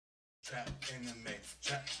Trap anime,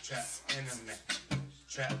 trap anime,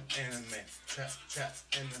 trap anime, trap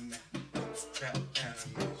anime, trap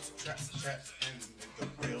anime, trap anime, the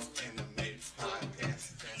real anime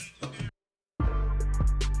podcast.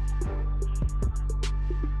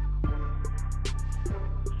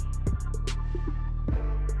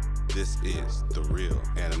 This is the Real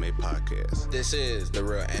Anime Podcast. This is the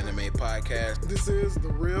Real Anime Podcast. This is the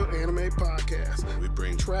Real Anime Podcast. We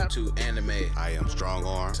bring Trap To anime. I am Strong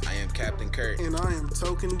Arm. I am Captain Kurt. and I am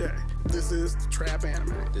Token Day. This is the Trap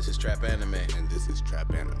Anime. This is Trap Anime. And this is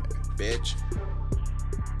Trap Anime. Bitch.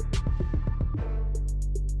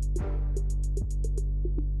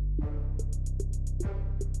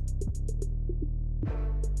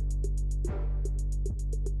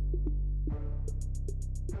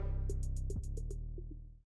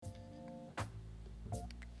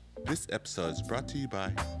 This episode is brought to you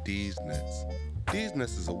by D's Nuts. D's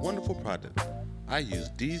Nuts is a wonderful product. I use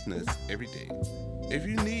D's Nuts every day. If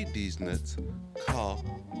you need D's Nuts, call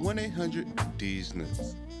 1-800-D's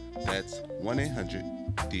Nuts. That's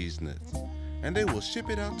 1-800-D's Nuts. And they will ship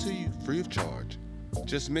it out to you free of charge.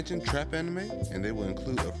 Just mention Trap Anime and they will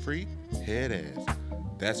include a free head ass.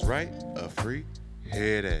 That's right, a free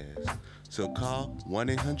head ass. So call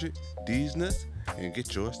 1-800-D's Nuts and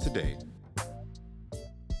get yours today.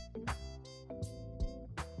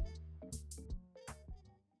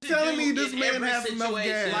 Telling me this man has enough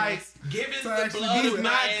gas. Like, given So the actually blood he's of my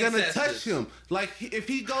not gonna ancestors. touch him. Like, if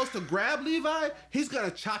he goes to grab Levi, he's gonna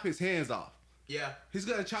chop his hands off. Yeah. He's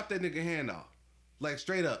gonna chop that nigga hand off. Like,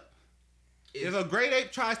 straight up. If If- a great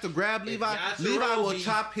ape tries to grab Levi, Levi will Yajirobe-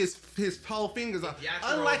 chop his whole fingers off.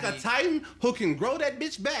 Yajirobe- Unlike a Titan who can grow that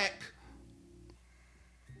bitch back,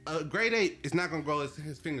 a great ape is not gonna grow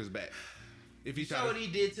his fingers back. If he You saw tries what he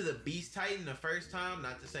did to the Beast Titan the first time,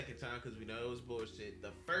 not the second time because we know it was bullshit.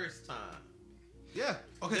 The first time, yeah.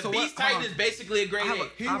 Okay, the so Beast what? Titan is basically a great I have a-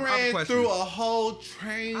 ape. He I have a ran question. through a whole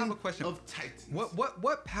train I have a question. of Titans.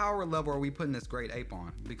 What power level are we putting this great ape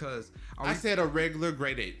on? Because are I we, said a regular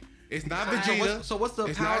great ape. It's not So Vegeta. so what's the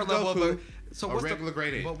it's power not level Goku, of a a regular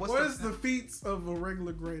great ape. But what's What the, is the feats of a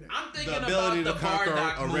regular grade ape? I'm thinking The ability about to the conquer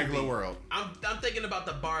Bardock a movie. regular world. I'm thinking about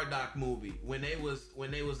the Bardock movie when they was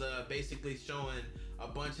basically showing a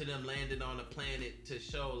bunch of them landed on a planet to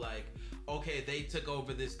show like, okay, they took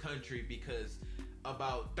over this country because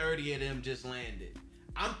about 30 of them just landed.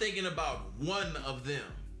 I'm thinking about one of them.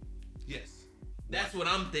 Yes. That's what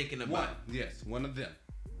I'm thinking about. One. Yes, one of them.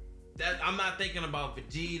 That I'm not thinking about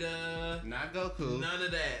Vegeta. Not Goku. None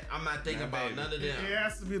of that. I'm not thinking Not about baby. none of them. It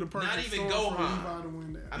has to be the perfect Not even sword for Gohan. Levi to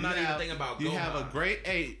win that. I'm not even thinking about You Gohan. have a great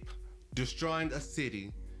ape destroying a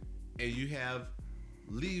city, and you have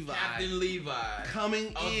Levi Captain Levi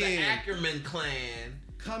coming of in, the Ackerman clan.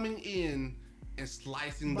 coming in and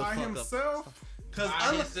slicing By the fuck himself? up.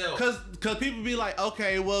 By himself. Cause people be like,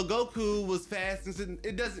 okay, well Goku was fast and said,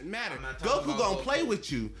 it doesn't matter. I'm not talking Goku about gonna play Goku.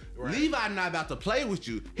 with you. Right. Levi not about to play with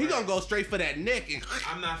you. He Right. gonna go straight for that neck and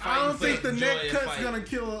I'm not I fighting don't for think the joy neck of cut's fighting. gonna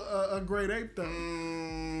kill a great ape though.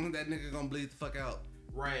 that nigga gonna bleed the fuck out.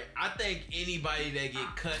 Right. I think anybody that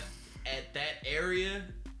get cut at that area,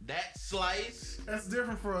 that slice. That's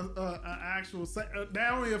different for an actual.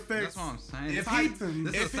 That only affects. That's what I'm saying. If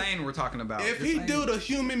Titans. This is a Sane we're talking about. If This he ain't- do the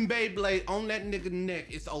human Beyblade on that nigga neck,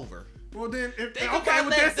 it's over. Well then, if, Think okay, about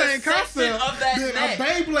with that that same deception concept, of that then neck. a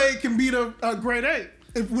Beyblade can beat a great ape.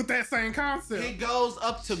 If, with that same concept. He goes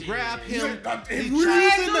up to grab him. Yeah, he if we're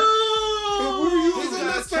tries- using if we're He's using gonna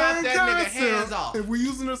the chop same that nigga concept, hands off. if we're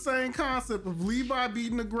using the same concept of Levi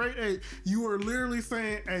beating a great ape, you are literally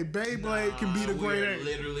saying a Beyblade can beat a great We're ape.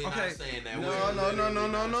 literally Okay. not saying that. No, We're no, no, literally no,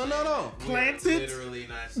 not no, saying no, no. that. We're Planted, literally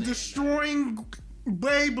not saying Destroying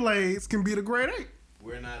Beyblades can beat a great ape. that.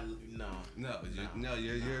 We're not. No.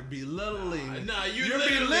 You're belittling. No, you're You're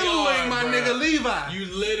literally belittling are, my bro. nigga Levi. You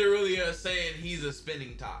literally are saying he's a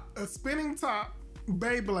spinning top. A spinning top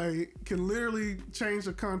Beyblade can literally change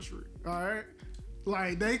a country. All right.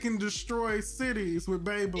 Like they can destroy cities with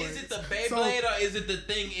Beyblades. Is it the So, Beyblade or is it the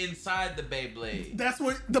thing inside the Beyblade? that's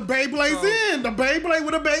what the Beyblade's So- in. The Beyblade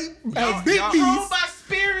with a Y'all- big y'all- piece. Controlled by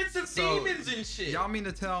spirits of So, demons and shit. Y'all mean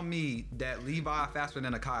to tell me that Levi faster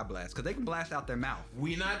than a Kai Blast? Because they can blast out their mouth.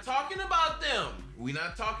 We not talking about them. We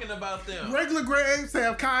not talking about them. Regular great apes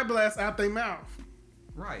have Kai blasts out their mouth.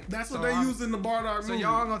 Right. That's So what they I'm- use in the Bardock So movie.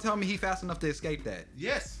 y'all gonna tell me he fast enough to escape that?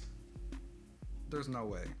 Yes. There's no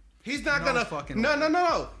way. He's not No gonna fucking no, way. no, no,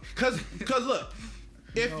 no. Cause look,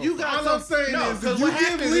 if you got All I'm saying no, is, because if you what give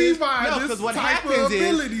happens Levi is, no, this 'cause what type of happens is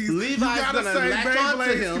abilities, you Levi's gotta gonna say latch onto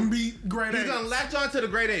Beyblades him. can beat great He's apes. gonna latch on to the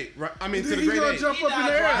great ape. Right? I mean, to Then the he great gonna ape. jump He up in not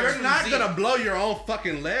the air. driving. You're not gonna blow your own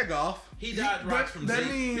fucking leg off. He dodged rocks from That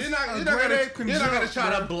Zeke. means You're not a gonna great ape can you're not gonna jump, try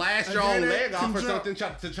to bro. blast A your own great ape leg off can or jump.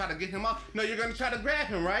 something to try to get him off. No, you're gonna try to grab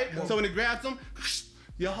him, right? So when he grabs him,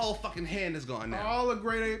 your whole fucking hand is gone now. All a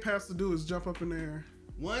great ape has to do is jump up in the air.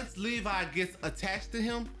 Once Levi gets attached to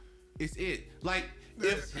him, it's it. Like He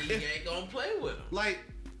if ain't gonna play with him. like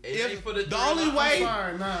It if ain't for the the thrill only of- way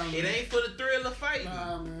Sorry, nah, man. It ain't for the thrill of fighting.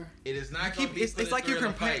 Nah, man. It is not Keep, gonna be it's, for it's the like you're thrill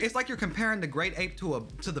of comparing. fighting. It's like you're comparing the great ape to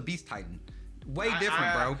the beast titan. Way different,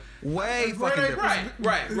 I- bro. Way Great fucking ape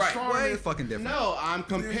different. is stronger Way than- fucking different. No, I'm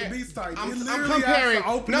than comparing. the beast type. I'm It literally comparing. has to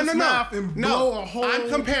open No, its no, no, mouth and blow a hole I'm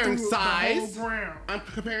comparing through the whole size. ground. I'm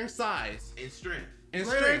comparing size in strength. and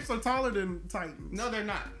Great strength. apes are taller than titans. No, they're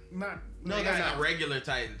not. Not. No, They they're got not. a regular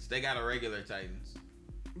Titans. They got a regular Titans.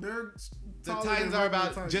 They're The taller Titans than are regular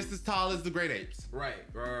about titans. just as tall as the great apes. Right.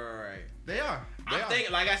 They are. They I'm are.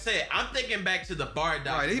 thinking, like I said, I'm thinking back to the Bardock.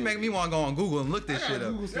 Right, he make me want to go on Google and look this shit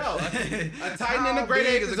up. No, a Titan and How a great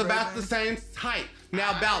big ape is a is great about ape? the same height.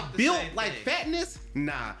 Now I about think the built, same like thing. fatness,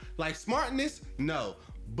 nah. Like smartness, no.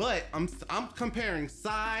 But I'm comparing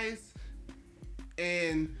size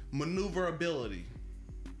and maneuverability.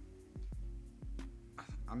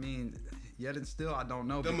 I mean, yet and still, I don't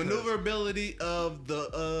know. The because- maneuverability of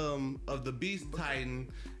the Beast Titan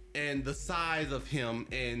and the size of him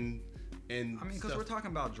and I mean, because stuff. we're talking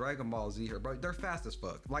about Dragon Ball Z here, bro. They're fast as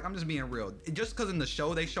fuck. Like, I'm just being real. Just because in the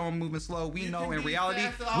show they show them moving slow, we You know can in be reality,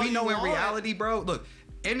 fast all you want. bro. Look,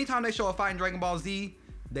 anytime they show a fight in Dragon Ball Z,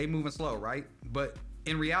 they moving slow, right? But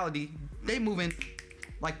in reality, they moving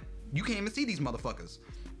like you can't even see these motherfuckers.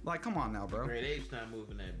 Like, come on now, bro. Great Ape's not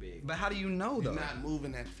moving that big. But how do you know He's though? not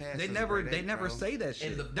moving that fast. They as a never, great they ape, never bro. say that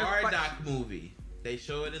shit. In the They're fight- Bardock movie, they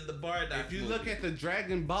show it in the Bardock. If you movie. look at the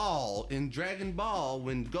Dragon Ball, in Dragon Ball,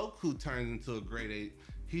 when Goku turns into a great ape,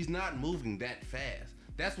 he's not moving that fast.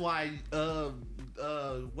 That's why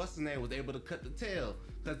what's the name was able to cut the tail,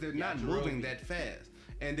 because they're not Yajirobe. moving that fast.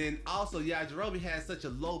 And then also Yajirobe had such a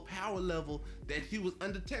low power level that he was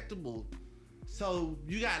undetectable. So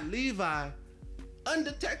you got Levi,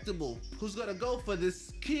 undetectable, who's gonna go for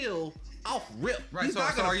this kill off rip. Right. He's So,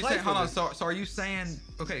 not so gonna are you play saying? for Hold on. this. So are you saying?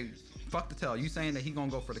 Okay, fuck the tell. You saying that he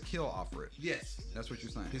gonna go for the kill off rip? Yes. That's what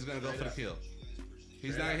you're saying. He's gonna go for the kill.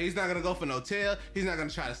 He's not gonna go for no tail. He's not gonna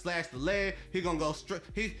try to slash the leg. He's gonna go straight.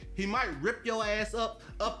 He might rip your ass up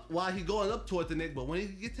while he going up towards the neck, but when he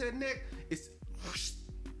get to the neck, it's whoosh.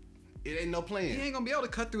 It ain't no He playing. ain't gonna be able to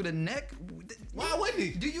cut through the neck. Why wouldn't he?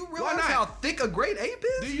 Do you Why realize not? how thick a great ape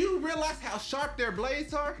is? Do you realize how sharp their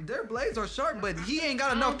blades are? Their blades are sharp, but he ain't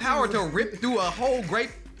got enough power to rip through a whole great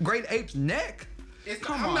ape's neck.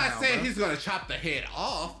 I'm on not now, saying bro. he's gonna chop the head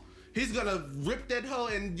off. He's gonna rip that hole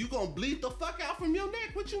and you gonna bleed the fuck out from your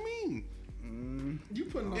neck. What you mean? You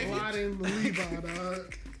putting If a you- lot in the Levi,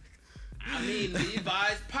 dog. I mean,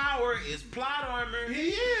 Levi's power is plot armor. He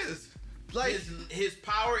is. Like His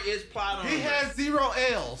power is plot armor. he has 0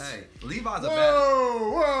 L's. Hey, Levi's a bad.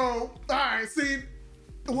 Whoa. All right, see.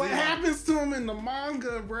 What happens to him in the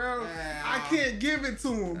manga, bro? I can't give it to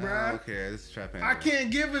him, bro. I don't care. This is Trap Anime. I can't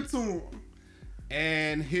give it to him.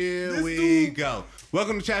 And here This we dude- go.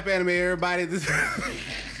 Welcome to Trap Anime, everybody. This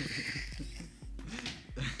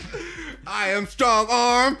I am Strong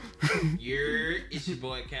Arm, It's your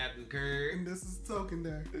boy Captain Kirk. And this is Token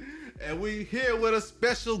Day. and we here with a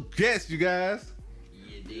special guest, you guys.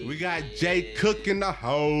 You dig? We got Jay Cook in the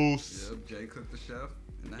house. Yep, Jay Cook the chef.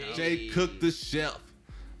 In the house. Jay Cook the chef.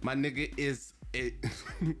 My nigga is a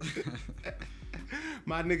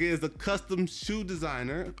my nigga is a custom shoe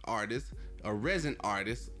designer, artist, a resin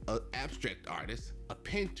artist, an abstract artist, a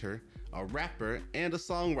painter, a rapper, and a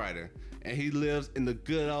songwriter. And he lives in the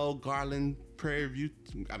good old Garland Prairie View.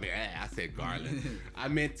 I mean, I said Garland. I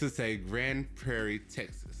meant to say Grand Prairie,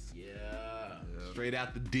 Texas. Yeah. Straight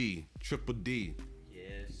out the D, triple D,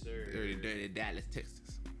 Yes, sir. dirty Dallas,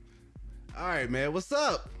 Texas. All right, man, what's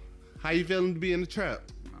up? How you feeling to be in the trap?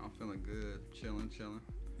 I'm feeling good. Chilling.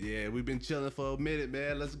 Yeah, we've been chilling for a minute,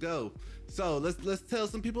 man. Let's go. So let's tell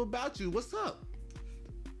some people about you. What's up?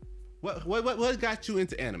 What got you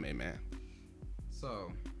into anime, man?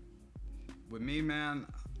 So, with me, man,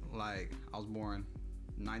 like, I was born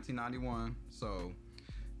 1991. So,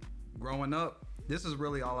 growing up, this is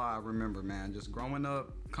really all I remember, man. Just growing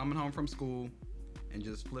up, coming home from school, and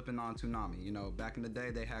just flipping on Toonami. You know, back in the day,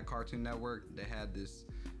 they had Cartoon Network. They had this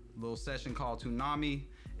little session called Toonami,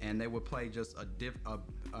 and they would play just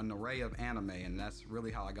an array of anime, and that's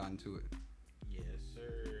really how I got into it. Yes, sir.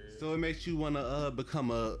 So it makes you want to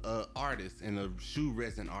become a artist and a shoe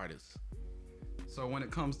resin artist. So when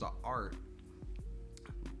it comes to art,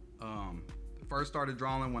 first started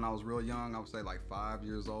drawing when I was real young. I would say like 5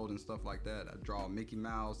 years old and stuff like that. I draw Mickey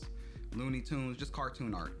Mouse, Looney Tunes, just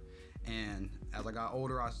cartoon art. And as I got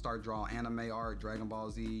older, I started drawing anime art, Dragon Ball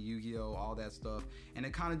Z, Yu-Gi-Oh, all that stuff. And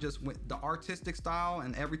it kind of just went, the artistic style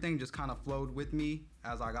and everything just kind of flowed with me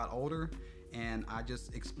as I got older. And I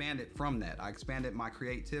just expanded from that. I expanded my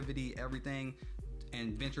creativity, everything,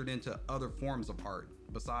 and ventured into other forms of art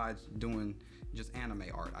besides doing just anime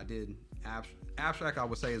art. I did abstract, I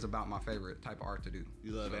would say, is about my favorite type of art to do.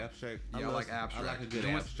 You love abstract? Yeah, I like abstract. I like a good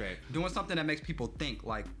abstract. Doing something that makes people think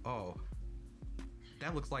like, oh,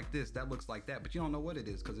 that looks like this, that looks like that, but you don't know what it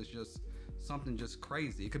is because it's just something just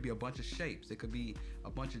crazy. It could be a bunch of shapes. It could be a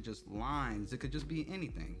bunch of just lines. It could just be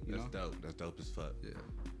anything. That's dope. That's dope as fuck. Yeah.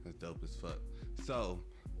 That's dope as fuck. So,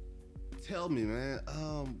 tell me, man,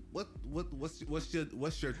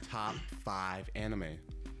 what's your top 5 anime?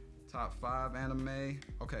 Top 5 anime.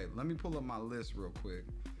 Okay, let me pull up my list real quick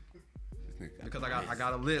because I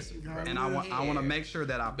got a list, and I want to make sure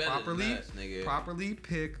that I properly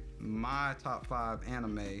pick my top 5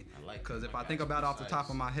 anime. Because if I think about it off the top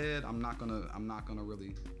of my head, I'm not gonna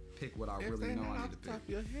really pick what I really know I need to pick. Top of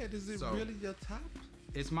your head, is it really your top?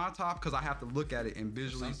 It's my top because I have to look at it and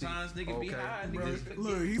visually see. Sometimes nigga be high.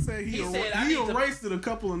 Look, he said he said, erased it a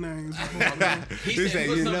couple of names. He said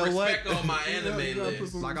put some respect on my anime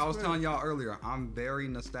list. Like I was telling y'all earlier, I'm very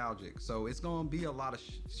nostalgic, so it's gonna be a lot of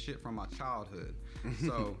shit from my childhood.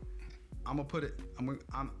 So I'm gonna put it.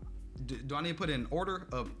 Do I need to put it in order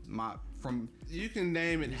of my from? You can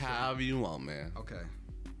name it however you want, man. Okay,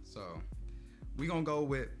 so we gonna go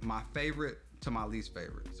with my favorite to my least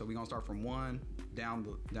favorite. So we gonna start from 1 down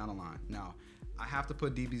the line. Now I have to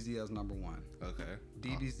put DBZ as number 1. Okay.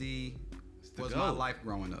 DBZ was my life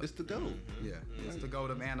growing up. It's the GOAT. Yeah, it's the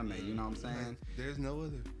GOAT of anime. You know what I'm saying? There's no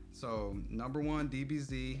other. So number 1,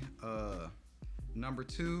 DBZ. Number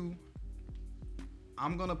 2,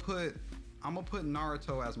 I'm gonna put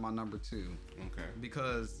Naruto as my number 2. Okay.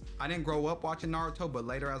 Because I didn't grow up watching Naruto, but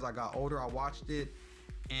later as I got older, I watched it,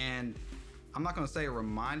 and I'm not gonna say it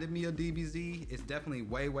reminded me of DBZ. It's definitely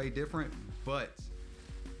way, way different, but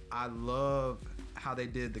I love how they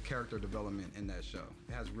did the character development in that show.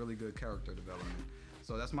 It has really good character development.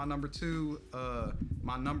 So that's my number 2.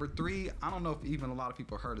 My number 3, I don't know if even a lot of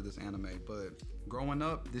people heard of this anime, but growing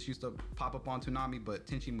up, this used to pop up on Toonami, but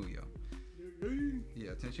Tenchi Muyo.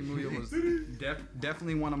 Yeah, Tenchi Muyo was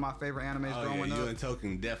definitely one of my favorite animes growing up. You and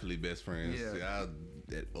Token definitely best friends. Yeah.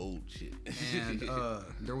 That old shit. And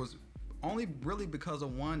there was only really because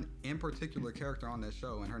of one in particular character on that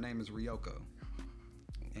show, and her name is Ryoko.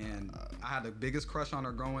 And I had the biggest crush on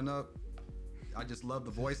her growing up. I just loved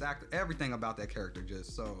the voice actor, everything about that character.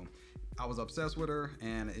 Just so I was obsessed with her,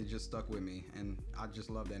 and it just stuck with me. And I just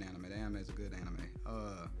love that anime. The anime is a good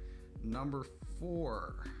anime. Number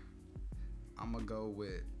 4, I'm gonna go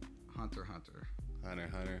with Hunter x Hunter. Hunter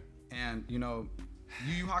x Hunter. And you know,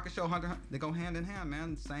 Yu Yu Hakusho, Hunter x Hunter, they go hand in hand,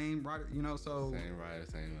 man. Same writer, you know. So same writer,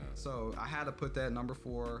 same. So I had to put that number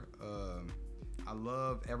 4. I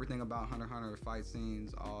love everything about Hunter x Hunter, fight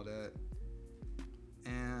scenes, all that.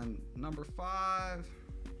 And number 5,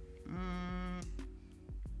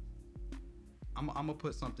 I'm gonna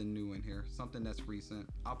put something new in here, something that's recent.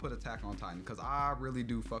 I'll put Attack on Titan because I really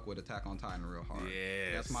do fuck with Attack on Titan real hard.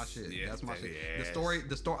 Yes, that's my shit. yes, that's my shit. yes.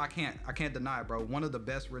 The story. I can't deny it, bro. One of the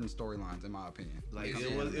best written storylines in my opinion. Like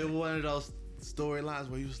it was one of those storylines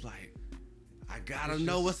where you was like, I gotta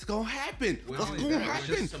know what's gonna happen. What's gonna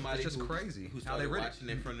happen? It's just crazy. Who started watching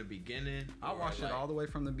it from the beginning? I watched it all the way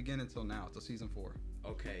from the beginning till now, to season 4.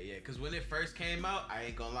 Okay, yeah, because when it first came out, I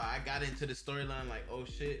ain't gonna lie, I got into the storyline like, oh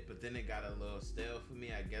shit, but then it got a little stale for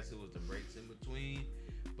me. I guess it was the breaks in between.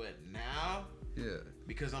 But now, yeah,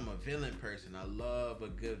 because I'm a villain person, I love a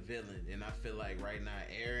good villain, and I feel like right now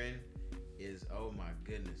Eren is, oh my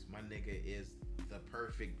goodness, my nigga is the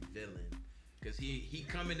perfect villain. Cause he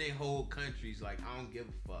come in their whole countries like, I don't give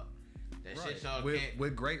a fuck. That shit y'all can't.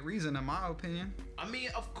 With great reason, in my opinion. I mean,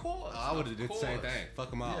 of course. I would have did the same thing.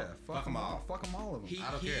 Fuck them all. Yeah, fuck them all. Fuck them all of them.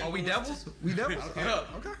 I don't care. Are we devils? We devils?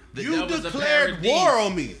 Okay. You declared war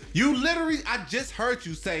on me. You literally, I just heard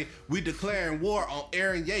you say we declaring war on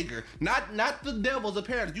Eren Yeager. Not the devils of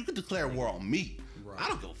paradise. You could declare war on me. Right. I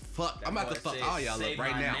don't give a fuck. I'm about to fuck all y'all up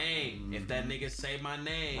right now. Name. If that nigga say my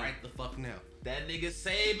name. Right the fuck now. That nigga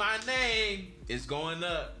say my name, it's going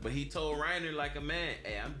up. But he told Reiner like a man,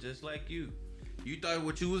 hey, I'm just like you. You thought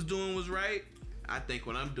what you was doing was right? I think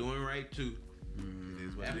what I'm doing right too.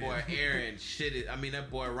 That boy Eren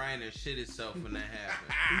that boy Reiner shit himself when that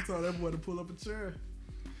happened. He told that boy to pull up a chair.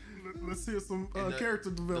 Let's hear some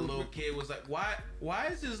character development. The little kid was like, why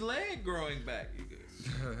is his leg growing back?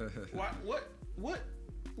 What?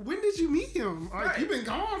 When did you meet him? Like, right. You've been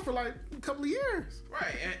gone for like a couple of years.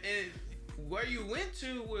 Right, and where you went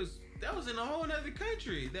to was That was in a whole other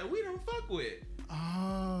country that we don't fuck with.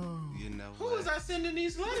 Oh. You know Who what? was I sending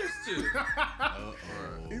these letters to? Uh-oh.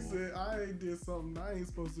 He said, I did something I ain't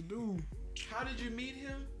supposed to do. How did you meet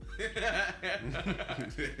him?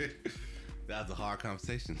 That was a hard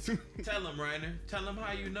conversation. Tell him, Reiner. Tell him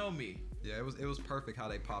how you know me. Yeah, it was perfect how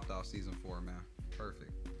they popped off season 4, man.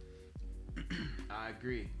 Perfect. I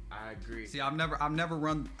agree. See, I've never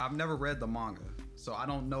read the manga, so I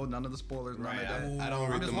don't know none of the spoilers. None Right, of that. I don't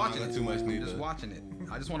I'm read just the watching manga it. too much I'm neither. just watching it.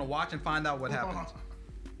 I just want to watch and find out what happens.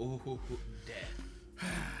 Ooh,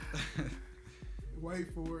 death.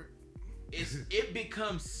 Wait for it. It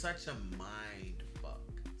becomes such a mind fuck.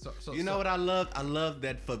 So You know what I love? I love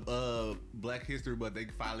that for Black History, but they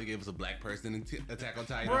finally gave us a black person in Attack on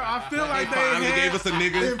Titan. Bro, I feel like they finally had, gave us a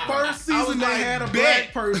nigga. in first I was season they like, had a bet.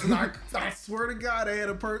 black person. I swear to God, they had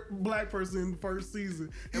a black person in the first season.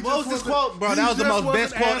 He And what was just this wasn't- quote, bro? he That was the just most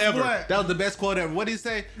best wasn't quote as ever. black. That was the best quote ever. What did he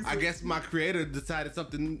say? I guess my creator decided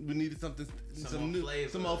something. We needed something, Some more flavor.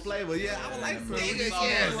 some more flavor. Yeah, I was like, Put some nigga, sauce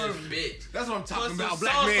yeah. on this bitch. That's what I'm Put talking some about.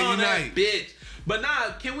 Black sauce man on that unite. bitch. But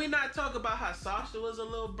nah, can we not talk about how Sasha was a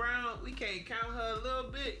little brown? We can't count her a little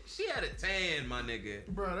bit. She had a tan, my nigga.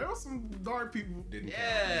 Bro, there was some dark people. Didn't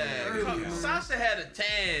Yeah, count. Didn't count. Sasha had a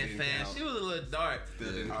tan, Didn't fam. count. She was a little dark.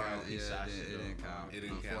 Still didn't count. R.I.P. Yeah, Sasha, it didn't count. It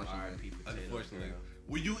didn't count. R.I.P. Potato Unfortunately, Girl.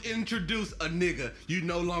 when you introduce a nigga, you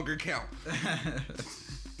no longer count.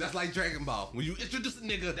 That's like Dragon Ball. When you introduce a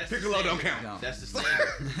nigga, That's the Piccolo don't standard. count. That's the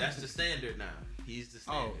standard. That's the standard now. He's the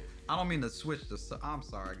Oh, standard. I don't mean to switch I'm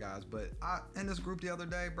sorry, guys, but in this group the other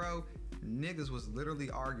day, bro, niggas was literally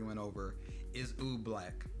arguing over, is Oob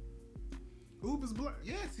black? Oob is black.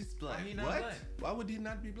 Yes, he's black. Why he not What? black? Why would he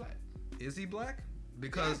not be black? Is he black?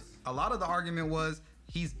 Because Yes. a lot of the argument was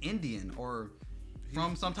he's Indian or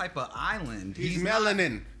from some type of island. He's not-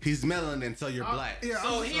 melanin. He's melanin, so you're black. Yeah,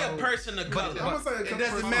 So he a person of color. I'm gonna say It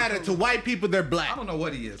doesn't matter. To white people, they're I black. don't know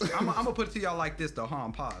what he is. I'm gonna put it to y'all like this though,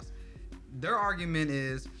 pause. Their argument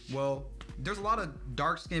is, well, there's a lot of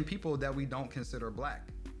dark-skinned people that we don't consider black.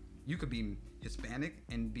 You could be Hispanic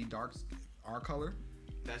and be our color.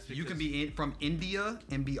 That's You can because- be from India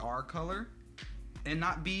and be our color, and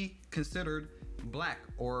not be considered black,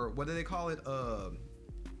 or what do they call it? I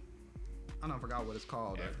forgot what it's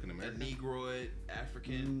called. African a American. Negroid,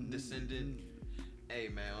 African descendant. Hey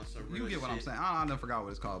man, on some real You get what I'm shit. saying? I don't forgot what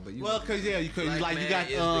it's called, but you. Well, cause yeah, you could Black like you man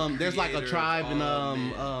is the got there's like a creator tribe of in all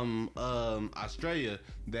men. Australia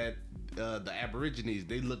that the Aborigines,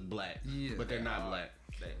 they look black, Yeah. but they're not black.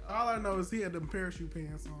 All I know is he had them parachute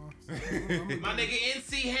pants on. So My nigga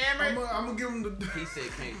NC Hammer. I'm gonna give him the. He said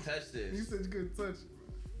can't touch He this. said you couldn't touch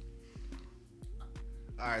it.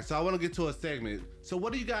 All right, so I want to get to a segment. So,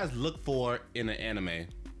 what do you guys look for in an anime?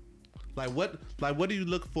 Like what do you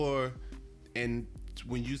look for, and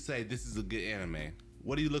when you say this is a good anime,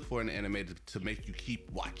 what do you look for in an anime to make you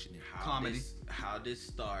keep watching it? Comedy. How this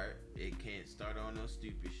start? It can't start on no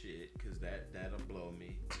stupid shit, cause that'll blow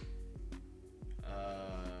me.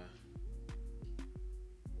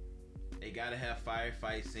 They gotta have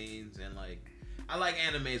firefight scenes and like, I like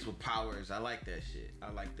animes with powers. I like that shit.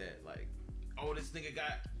 I like that. Like, oh, this nigga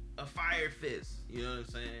got a fire fist. You know what I'm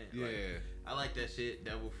saying? Yeah. Like, I like that shit.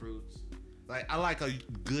 Devil fruits. Like I like a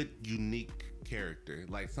good unique character,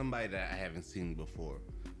 like somebody that I haven't seen before.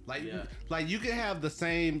 Like Yeah. like you can have the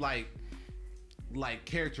same like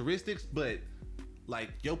characteristics, but like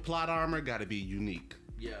your plot armor got to be unique.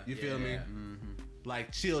 Yeah. You feel me?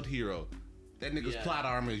 Like Shield Hero, that nigga's Yeah. plot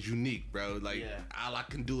armor is unique, bro. Like Yeah. all I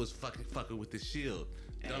can do is fucking with the shield.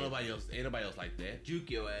 Don't Ain't nobody else, ain't nobody else like that.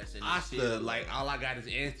 Juke your ass in the Asta, shield. like all I got is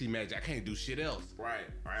anti magic. I can't do shit else. Right.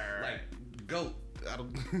 Like goat. I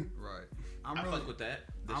don't. Right. I fuck with that.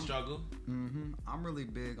 The struggle. I'm really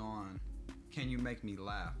big on, can you make me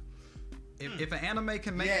laugh? If an anime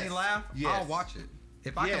can make Yes. me laugh, Yes. I'll watch it.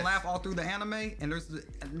 If I Yes. can laugh all through the anime, and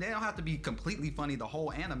they don't have to be completely funny the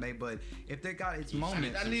whole anime, but if they got its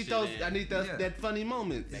moments, I need shit those. in. I need those Yeah. that funny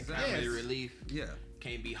moments. That Exactly. comedy relief. yeah,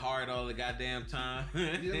 Can't be hard all the goddamn time.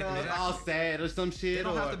 You know, Exactly. all sad or some shit. They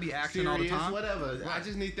don't have or to be action all the serious, time. Whatever. I Right.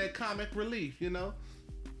 just need that comic relief. You know,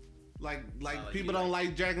 like like people you don't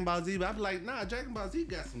like Dragon Ball Z, but I'm like, nah, Dragon Ball Z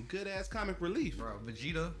got some good ass comic relief. bro,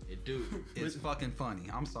 Vegeta It do. is fucking funny.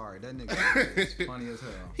 I'm sorry, that nigga is funny as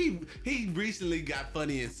hell. He recently got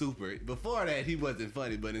funny in Super. Before that, he wasn't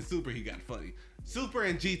funny, but in Super he got funny. Super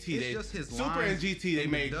and GT, It's just his Super and lines GT, they in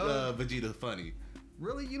the made dub. Vegeta funny.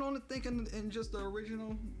 Really, you don't think in just the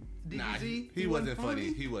original DBZ? Nah, he wasn't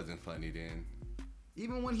funny. He wasn't funny then.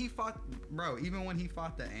 Even when he fought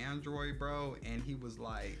the android, bro, and he was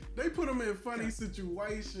like, They put him in funny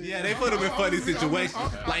situations. Yeah, they put him in funny situations.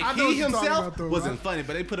 Like I know he what you're talking himself about, though, wasn't right? funny,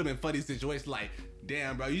 but they put him in funny situations. Like,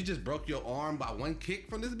 damn, bro, you just broke your arm by one kick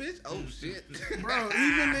from this bitch. Oh shit, Bro,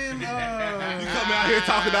 even in you come out here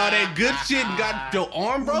talking all that good shit and got your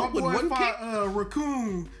arm my broke with boy one fought kick.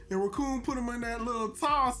 Raccoon, and Raccoon put him in that little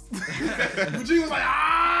toss. Vegeta was like,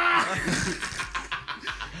 ah!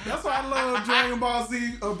 That's why I love Dragon Ball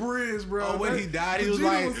Z Abridged, bro. Oh, when he died, he was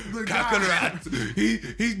Vegeta like, the guy.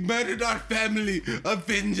 Kakarot, he murdered our family,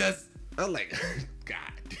 avenge us. I'm like, God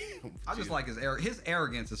damn. I just like his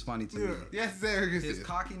arrogance is funny to me. Yes, there it His is.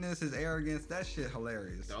 cockiness, his arrogance, that shit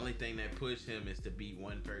hilarious. The only thing that pushed him is to beat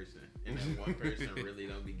one person, and that one person really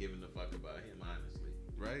don't be giving a fuck about him, honestly.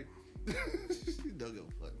 Right? Don't give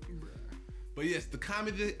a fuck. But yes, the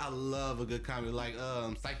comedy, I love a good comedy. Like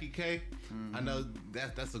Psyche K. I know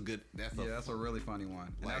that's a good that's a really funny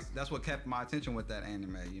one. And Like- that's what kept my attention with that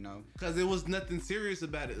anime, you know. because it was nothing serious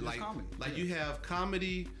about it. was Like comedy, like yeah. you have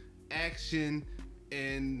comedy, action,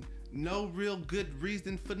 and no real good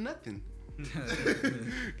reason for nothing.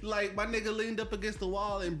 Like my nigga leaned up against the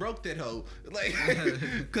wall and broke that hoe, like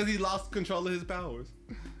because he lost control of his powers.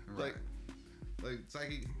 Right. Like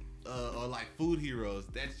Psyche, or like Food Heroes.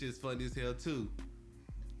 That's just funny as hell too.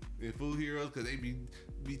 And Food Heroes, because they be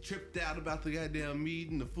tripped out about the goddamn meat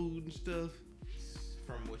and the food and stuff.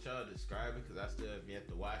 From what y'all describing, because I still have yet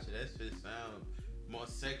to watch it, that shit sound more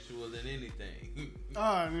sexual than anything.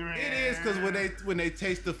 Oh, man. It is because when they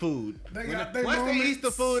taste the food, They when got they- they once they eat moments.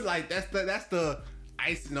 the food, like that's the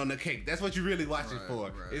icing on the cake. That's what you really watching Right,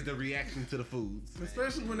 for. right. Is the reaction to the foods.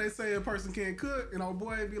 Especially when they say a person can't cook, and old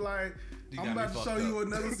boy be like, You I'm got about me to show fucked you up.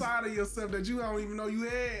 another side of yourself that you don't even know you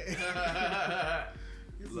had.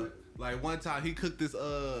 He's like, Like one time he cooked this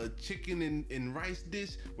chicken and rice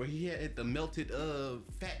dish where he had the melted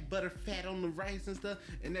butter fat on the rice and stuff,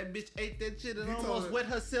 and that bitch ate that shit and He told almost her- wet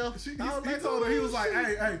herself. he I was like, told her, he was "Oh, like,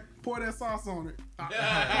 shit." hey, pour that sauce on it. I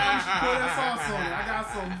promise you, pour that sauce on it. I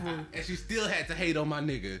got something for you. And she still had to hate on my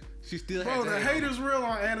nigga. She still had Bro, to the hate hate on is real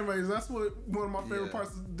on animes. That's what one of my favorite Yeah.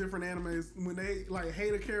 parts of different animes, when they like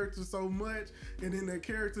hate a character so much, and then that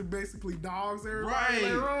character basically dogs everybody Right.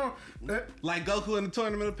 later on. That, Like Goku in the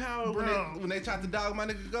Tournament of Power Bro. when they tried to dog my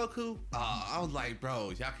nigga Goku. I was like,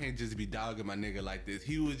 bro, y'all can't just be dogging my nigga like this.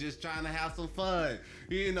 He was just trying to have some fun.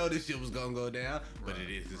 He didn't know this shit was gonna go down, but it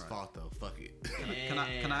is his fault though. Fuck it. Can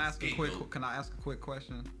I ask a Scapegoat. quick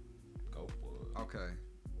question? Go for it. Okay.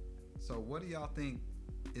 So what do y'all think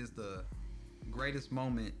is the greatest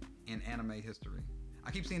moment in anime history?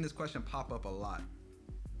 I keep seeing this question pop up a lot.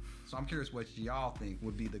 So I'm curious what y'all think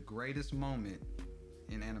would be the greatest moment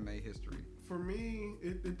in anime history. for me,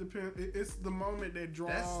 it depends. It's the moment that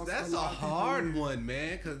draws. That's a lot of people hard in. one,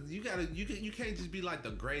 man. Cause you can't just be like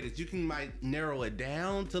the greatest. You can might narrow it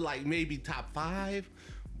down to like maybe top 5,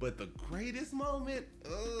 but the greatest moment.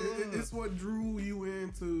 It's what drew you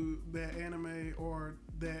into that anime or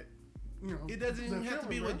that, you know. It doesn't even that have to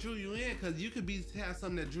be film, what bro. drew you in, because you could have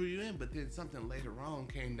something that drew you in, but then something later on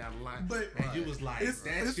came down the line, But and you was like, it's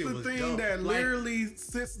that shit the was thing dope. that Like, literally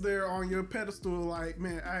sits there on your pedestal, like,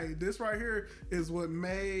 man, hey, this right here is what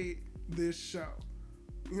made this show.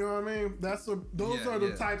 You know what I mean? Those are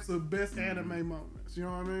the types of best anime moments. You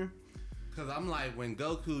know what I mean? Cause I'm like, when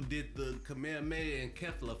Goku did the Kamehameha and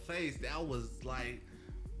Kefla face, that was like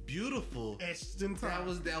beautiful. Etched in time.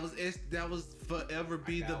 That was forever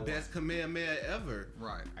be the best Kamehameha ever.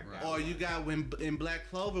 Right. Or you got when in Black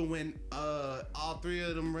Clover when all 3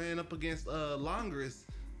 of them ran up against Longris.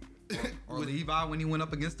 Or Levi when he went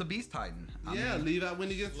up against the Beast Titan. I mean, Levi when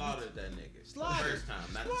he gets Slaughtered that nigga. Slaughtered. The first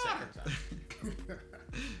time, not the second time.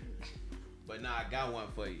 But nah, I got one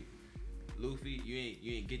for you. Luffy, you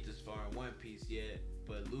ain't get this far in One Piece yet,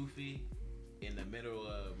 but Luffy in the middle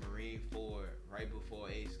of Marineford, right before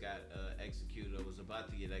Ace got executed or was about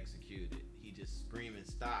to get executed, he just screaming,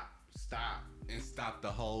 "Stop! Stop!" and stop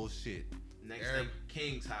the whole shit. Next thing,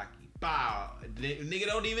 King's Hockey. Bow. Nigga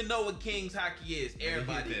don't even know what King's Hockey is.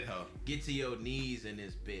 Everybody hit that hoe. get to your knees in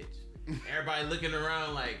this bitch. Everybody looking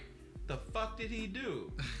around like, the fuck did he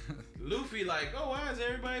do? Luffy like, oh, why is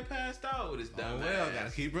everybody passed out with his dumb well, ass?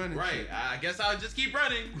 gotta keep running. Right. shit. I guess I'll just keep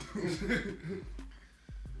running.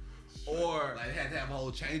 Or Like had to have a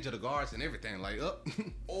whole change of the guards and everything. Like up.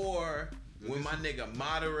 or when my nigga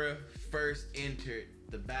Madara first entered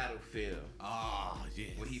the battlefield. Oh yes.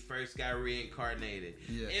 When he first got reincarnated.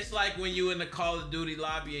 Yeah. It's like when you in the Call of Duty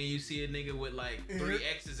lobby and you see a nigga with like 3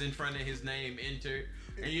 X's in front of his name entered.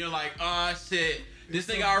 And you're like, oh shit, this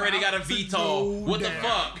nigga already got a about to VTOL. go What the down.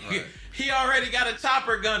 fuck? Right. He already got a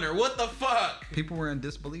chopper gunner. What the fuck? people were in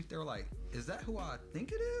disbelief. They were like, is that who I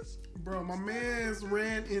think it is? Bro, my man's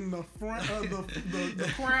ran in the front of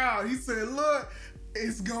the crowd. He said, look,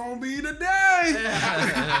 it's gonna be the day.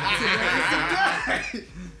 Today's the day.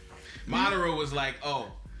 Madara was like,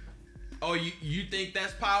 oh, you think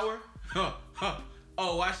that's power? Huh.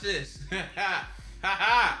 Oh, watch this.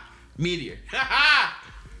 Meteor.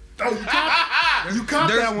 Oh, you caught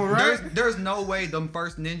that one, right? There's no way the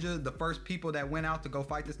first people that went out to go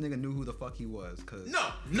fight this nigga knew who the fuck he was. Cause No.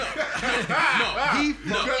 he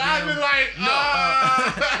fucked I've been like,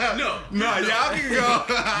 No, y'all can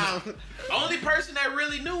go. Only person that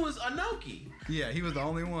really knew was Anoki. Yeah, he was the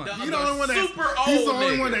only one. He's the only one super old he's the only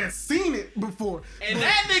nigga. one that's seen it before. And But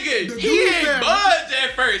that nigga, the he dude ain't that- budge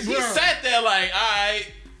at first. He Bruh. sat there like,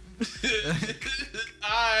 alright.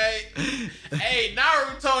 Alright. Hey,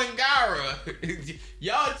 Naruto and Gaara.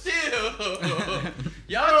 Y'all chill.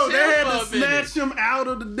 Y'all Bro, chill they had to for a minute. snatch him out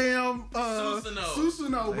of the damn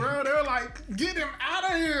Susanoo. bro. They're like, get him out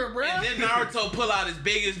of here, bro. And then Naruto pull out his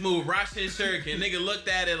biggest move, Rasen Shuriken. Nigga looked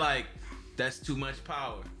at it like, that's too much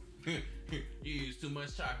power. You use too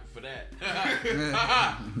much chocolate for that.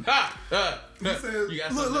 He said, You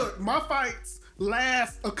got look, my fights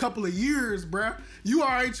last a couple of years, bruh. You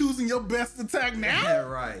already choosing your best attack Yeah, now?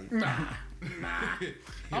 right. Nah.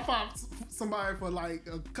 I fought somebody for like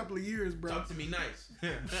a couple of years, bruh. Talk to me nice.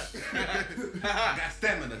 I got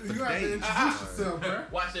stamina for You have to days. introduce yourself,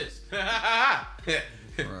 bruh. Watch this.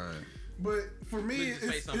 Right. But for me, Put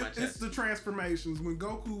your face on my it's chest. the transformations. When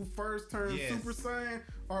Goku first turned Yes. Super Saiyan,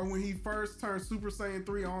 or when he first turned Super Saiyan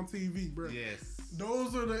 3 on TV, bruh. Yes.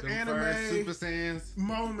 Those are the Them anime first Super Saiyans.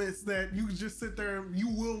 moments that you just sit there and you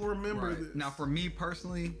will remember Right. this. Now, for me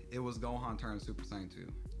personally, it was Gohan turned Super Saiyan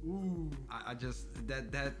 2. Ooh. I just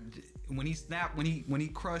that when he snapped, when he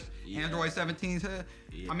crushed Yeah. Android 17's head.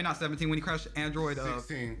 Yeah. I mean, not 17. When he crushed Android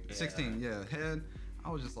 16. 16, yeah, head. I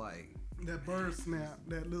was just like, That bird snap,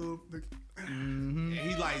 that little. And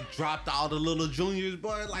he like dropped all the little juniors,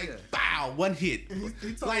 boy. Like, Yeah. bow, one hit.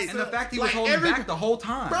 He told Like, and the himself- fact he was holding back the whole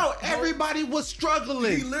time. Bro, everybody was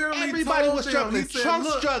struggling. He literally Everybody told was them, struggling. he said, Trunks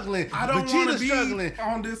 "Look, struggling. I don't want Vegeta to be struggling.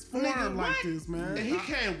 on this form Nigga, like what? this, man. And he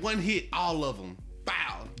can't one hit all of them.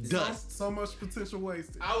 Bow, dust. So much potential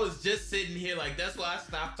wasted. I was just sitting here like, that's why I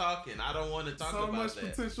stopped talking. I don't want to talk So about much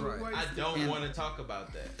that. potential Right. I wasted. don't And- want to talk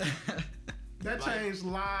about that. That like- changed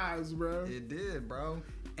lives, bro. It did, bro.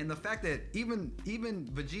 And the fact that even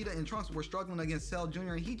Vegeta and Trunks were struggling against Cell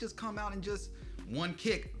Jr. and he just come out and just one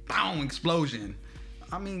kick, boom, explosion.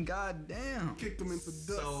 I mean, goddamn. Kicked him into dust.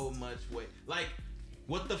 So much weight. Like,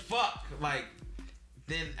 what the fuck? Like,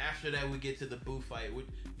 then after that we get to the Boo fight with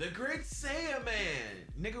the Great Saiyan Man.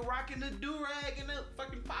 Nigga rocking the do-rag and the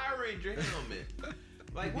fucking Power Ranger helmet.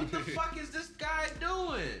 Like, what the fuck is this guy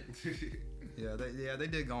doing? Yeah, they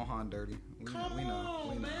did Gohan dirty. Come we know,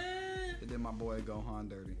 on, man. They did my boy Gohan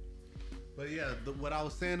dirty. But yeah, what I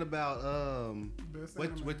was saying about Best which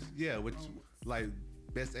anime. like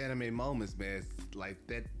best anime moments, man. It's like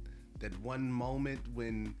that one moment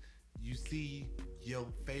when you see your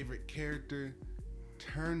favorite character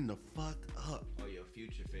turn the fuck up. Oh, your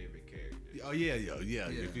future favorite character. Oh yeah,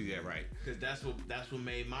 yeah, right. Cause that's what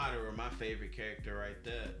made Madara my favorite character right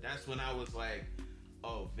there. That's when I was like,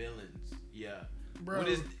 oh, villains, yeah. Bro. What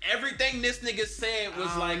is everything this nigga said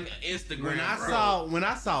was like Instagram. When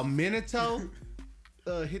I saw Minato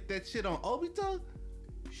hit that shit on Obito,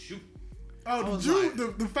 shoot. Oh, was the juke,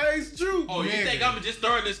 like- the phase juke. Oh, you Nigga. think I'm just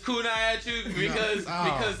throwing this kunai at you because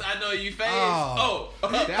I know you phase? Oh. Oh,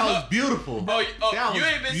 that was beautiful. Oh, That you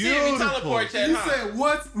was ain't been seeing me beautiful. teleport yet, He huh? said,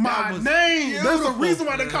 "What's my was name?" There's a beautiful. reason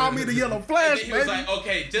why they call me the Yellow And Flash, then he baby. was like,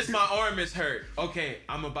 okay, just my arm is hurt. Okay,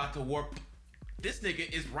 I'm about to warp. This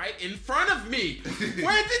nigga is right in front of me. Where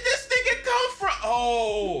did this nigga come from?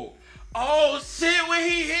 Oh shit, when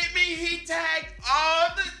he hit me, he tagged all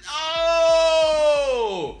the,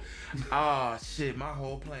 oh shit, my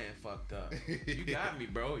whole plan fucked up. You got me,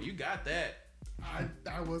 bro. You got that.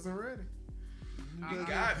 I wasn't ready. You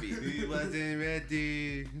got me. He wasn't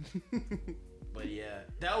ready. But yeah,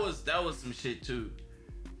 that was some shit too.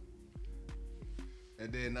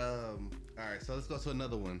 And then all right, so let's go to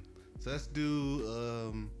another one. So let's do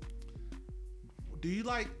you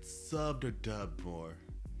like subbed or dubbed more?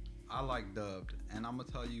 I like dubbed, and I'm gonna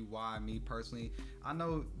tell you why. Me personally, I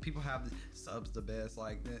know people have the subs the best,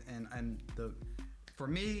 like, and the for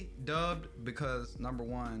me dubbed because number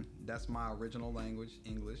one, that's my original language,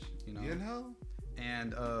 English, you know. You know?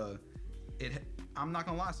 And I'm not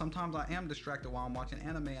gonna lie. Sometimes I am distracted while I'm watching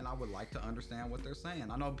anime, and I would like to understand what they're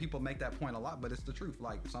saying. I know people make that point a lot, but it's the truth.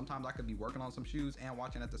 Like sometimes I could be working on some shoes and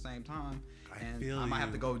watching at the same time, and I might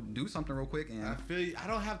have to go do something real quick. And I feel you. I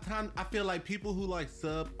don't have time. I feel like people who like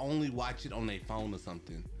sub only watch it on their phone or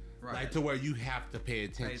something, Right. like to where you have to pay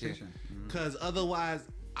attention. Mhm. Because otherwise,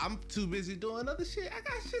 I'm too busy doing other shit. I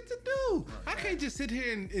got shit to do. I can't just sit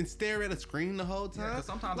here and stare at a screen the whole time. Because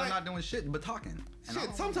sometimes Like, I'm not doing shit but talking. And I shit,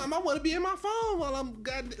 don't- sometimes I want to be in my phone while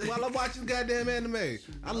I'm watching goddamn anime.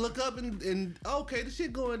 I look up and okay, the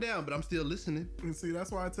shit going down, but I'm still listening. And see,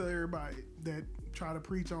 that's why I tell everybody that try to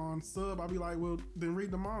preach on sub. I'll be like, well, then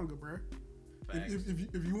read the manga, bruh.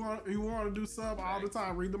 If you want to do sub all the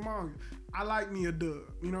time, read the manga. I like me a dub.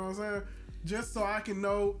 You know what I'm saying? Just so I can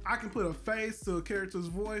know, I can put a face to a character's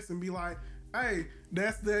voice and be like, hey,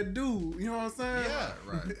 that's that dude. You know what I'm saying? Yeah,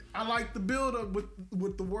 right. I like the build up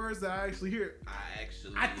with the words that I actually hear.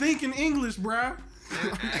 I think in English, bruh.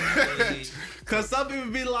 actually Cause some people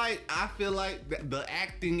be like, I feel like the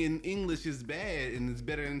acting in English is bad and it's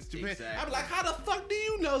better in Japan. Exactly. I'm like, how the fuck do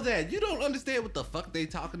you know that? You don't understand what the fuck they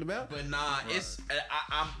talking about. But nah, it's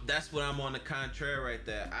I'm that's what I'm on the contrary right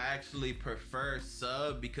there. I actually prefer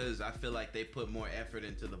sub because I feel like they put more effort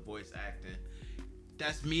into the voice acting.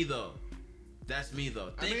 That's me though.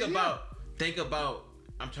 Think about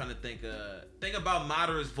I'm trying to think about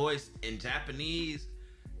Madara's voice in Japanese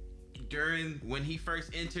during when he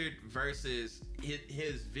first entered versus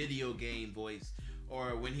his video game voice,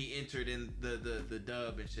 or when he entered in the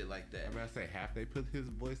dub and shit like that. I'm about to say, have they put his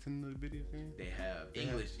voice in the video game? They have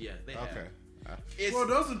English, yeah, they have. Okay. It's, Well,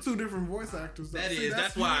 those are two different voice actors. Though. That See, is.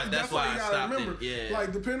 That's why you I gotta stopped remember. it. Yeah.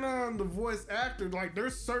 Like, depending on the voice actor, like,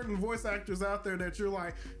 there's certain voice actors out there that you're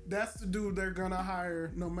like, that's the dude they're gonna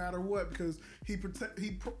hire no matter what, because he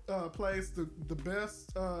plays the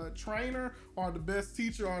best trainer or the best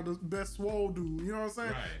teacher or the best swole dude. You know what I'm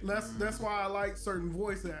saying? Right. That's why I like certain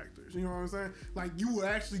voice actors. You know what I'm saying? Like, you will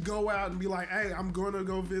actually go out and be like, hey, I'm gonna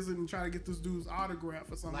go visit and try to get this dude's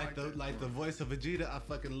autograph or something like that. Like the voice of Vegeta. I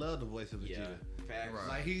fucking love the voice of Vegeta. yeah. Facts. Right.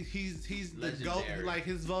 Like he's the goat. Legendary. Like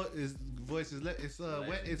his voice is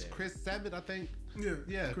it's Chris Sabat, I think.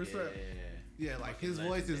 Yeah. Chris Pratt. Yeah, like his Fucking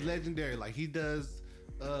voice is legendary. legendary. Like he does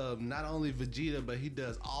not only Vegeta, but he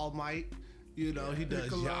does All Might. You know, he does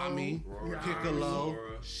Piccolo, Yami, Rora, Piccolo,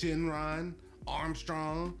 Rora. Shinron,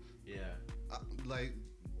 Armstrong. Yeah. Like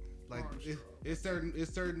Armstrong. it's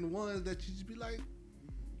certain ones that you just be like,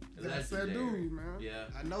 That's that Legendary. dude, man. Yeah.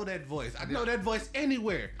 I know that voice. I know that voice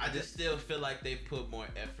anywhere. I just still feel like they put more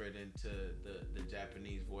effort into the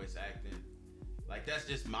Japanese voice acting. Like that's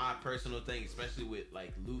just my personal thing, especially with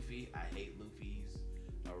like Luffy. I hate Luffy's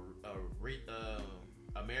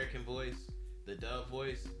American voice, the dub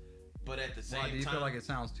voice. But at the same Why do you time, feel like it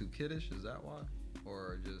sounds too kiddish? Is that why,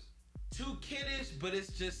 or just too kiddish, but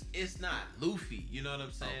it's not Luffy. You know what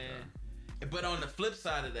I'm saying? But on the flip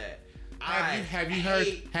side of that,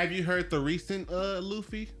 Have you heard the recent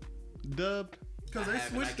Luffy dubbed? Because I they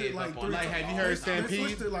haven't. I switched gave it like up on three that. times. Have you heard They Stampede?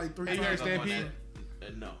 switched it like three Have you heard times.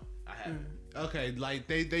 Stampede? No, I haven't. Okay, like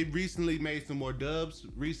they recently made some more dubs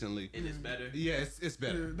recently. And it's better. Yeah, it's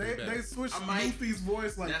better. Yeah, It's better. they switched I might- Luffy's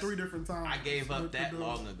voice like that's- 3 different times. I gave up with the that dubs.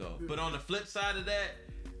 long ago. Yeah. But on the flip side of that,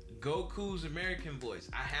 Goku's American voice,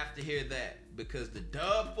 I have to hear that because the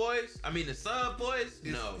dub voice, the sub voice,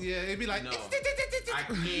 no. Yeah, it'd be like No. I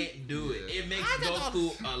can't do it. It makes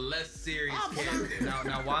Goku a less serious character.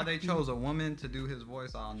 now why they chose a woman to do his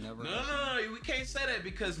voice? I'll never. No, we can't say that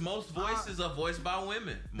because most voices are voiced by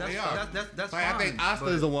women. That's They are. that's Like, fine. I think Asta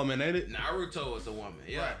but- is a woman, ain't it? Naruto is a woman,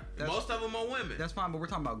 yeah. Right. That's- Most of them are women. That's fine, but we're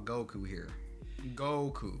talking about Goku here.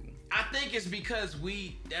 Goku. I think it's because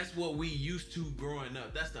that's what we used to growing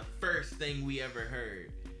up. That's the first thing we ever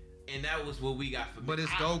heard. And that was what we got for But it's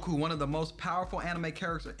Goku, one of the most powerful anime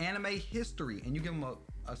characters, anime history, and you give him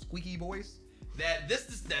a squeaky voice. I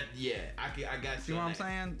got you. See what on I'm that.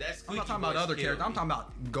 saying? That I'm squeaky not talking about voice other killed characters. I'm me.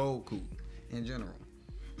 talking about Goku in general.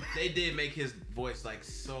 They did make his voice like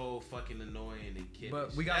so fucking annoying and kiddish.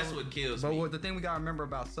 But we got that's what kills But me. the thing we gotta remember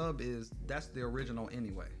about sub is that's the original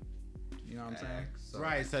anyway. You know what I'm saying? Facts. So,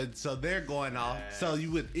 Right, so they're going off. So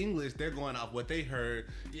you with English, they're going off what they heard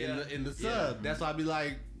in the sub. That's why I be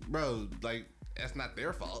like, bro, like that's not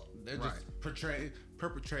their fault. They're just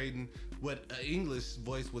perpetrating what an English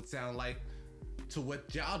voice would sound like to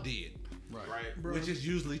what y'all did, right. Bro, which is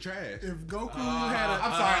usually trash. if Goku had a...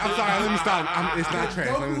 I'm sorry. Let me stop. It's not If trash.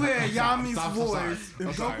 Goku had Yami's I'm so sorry. voice, I'm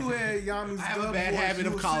if sorry. Goku had Yami's I have a dub bad voice, habit you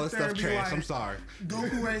of would calling sit there stuff and be trash. like, I'm sorry.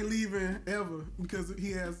 Goku ain't leaving ever because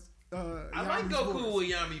he has I like Yami's Goku voice. with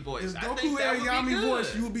Yami voice. If I Goku think that had would be Yami good.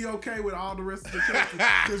 voice, you would be okay with all the rest of the characters.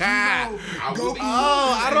 Because you know Goku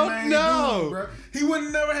Oh, is I the don't main know. dude, bro. He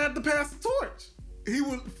would never have to pass the torch. He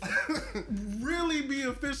would really be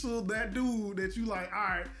official, that dude that you like, all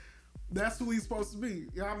right, that's who he's supposed to be.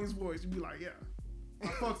 Yami's voice. You'd be like, yeah, I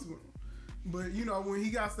fucks with him. But you know, when he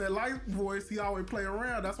got that light voice, he always play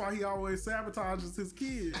around. That's why he always sabotages his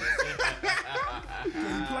kids. He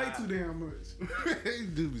play too damn much. He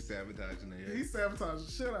do be sabotaging that. He sabotaged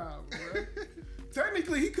the shit out of him, bro.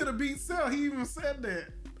 Technically, he could have beat Cell. He even said that.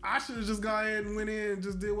 I should have just gone ahead and went in and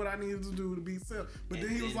just did what I needed to do to beat Cell. But And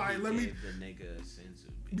then he was like, he let me... gave the nigga a senzu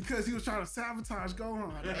bean. Because he was trying to sabotage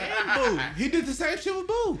Gohan. And Boo. He did the same shit with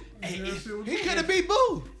Boo. Hey, That if- shit was He good. could have beat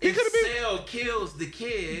Boo. He If could have beat. Cell kills the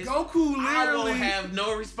kids, Goku I literally... won't have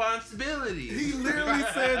no responsibility. He literally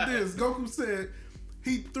said this. Goku said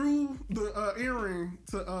he threw the earring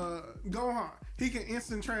to Gohan. He can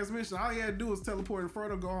instant transmission. All he had to do was teleport in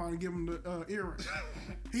front of Gohan and give him the earring.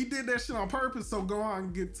 He did that shit on purpose so Gohan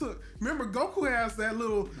can get took. Remember, Goku has that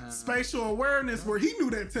little spatial awareness where he knew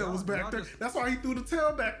that tail was back y'all there. just- That's why he threw the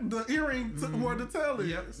tail back, the earring to where the tail is.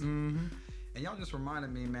 Yep. And y'all just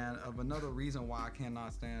reminded me, man, of another reason why I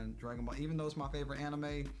cannot stand Dragon Ball, even though it's my favorite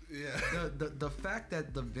anime. Yeah. The fact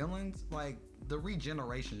that the villains, like the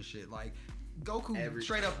regeneration shit, like Goku Every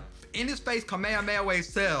straight time. up in his face, Kamehameha Wave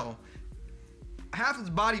Cell, half his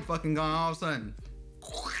body fucking gone all of a sudden,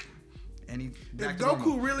 and he. If back to Goku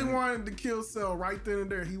normal. really wanted to kill Cell right then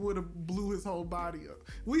and there, he would have blew his whole body up.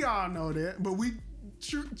 We all know that, but we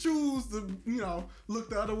choose to, look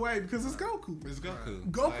the other way because it's Goku. It's Goku.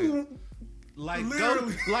 Goku, Like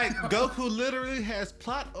literally. Goku literally has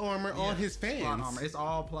plot armor on his fans. plot armor. It's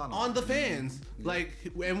all plot armor. On the fans. Like,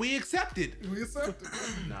 and we accept it. we accept it.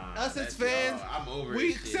 Nah, Us that's- as fans, I'm over we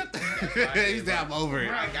it. shit. accept That's why I it. gave He said, up. I'm over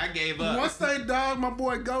it. I gave up. Once they dogged my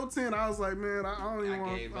boy Goten, I was like, man, I don't even I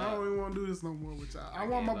want. gave I up. don't even want to do this no more with y'all. I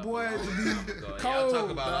want gave my up boy a long to time be ago. cold. Y'all talk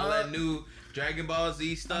about all dog. that new Dragon Ball Z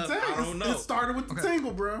I'm stuff. telling I you, don't know. it started with the Okay.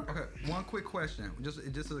 tingle, bro. Okay, one quick question. Just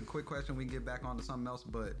a quick question. We can get back onto something else.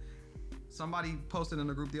 But somebody posted in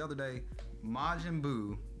the group the other day, Majin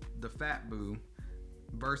Buu, the Fat Buu,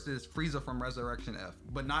 versus Frieza from Resurrection F,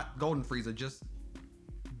 but not Golden Frieza, just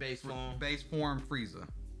Base form. base form Frieza.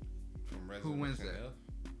 From Who wins that? Resurrection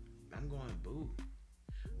I'm going Boo.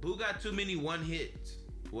 Boo got too many one hits.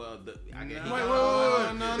 Well, I guess he Wait,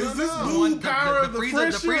 got wait. no, Is this no. blue power of the Frieza,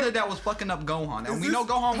 friendship? the Frieza that was fucking up Gohan. And Is we this- know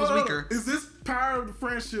Gohan was hold on. weaker. Is this power of the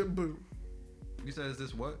friendship, boo? You said, is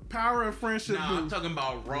this what? Power of friendship, Nah, boo. I'm talking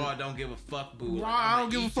about Raw. Don't give a fuck, Boo. Like, Raw, I I'ma don't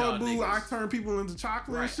give a eat y'all fuck, boo. niggas. I turn people into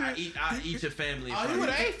chocolate Right, and shit. I eat your family. Oh, he first. would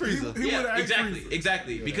have ate Frieza. He Yeah, would've ate exactly, Frieza.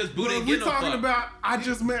 exactly. Because Boo But didn't if get we no talking fuck. about, I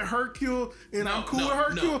just met Hercule and I'm cool with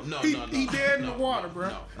Hercule. He dead in the water, bro.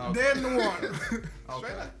 no. Dead in the water.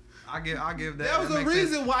 Okay. I give that. That was that a makes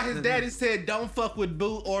reason sense. why his daddy said don't fuck with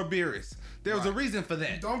Boo or Beerus. There was a reason for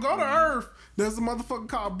that. Don't go to Earth. There's a motherfucker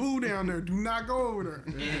called Boo down there. Do not go over there.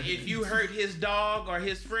 And if you hurt his dog or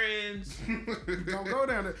his friends, Don't go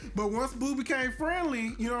down there. But once Boo became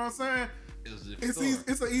friendly, you know what I'm saying? It was a It's story. easy,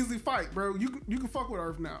 it's an easy fight, bro. You can fuck with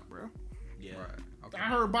Earth now, bro. yeah. Right. Okay. I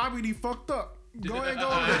heard Bobby D fucked up. Go ahead, go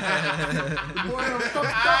over there. The boy done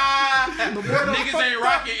fucked up. The boy done Niggas fucked ain't up.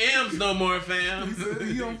 rocking M's no more, fam. He said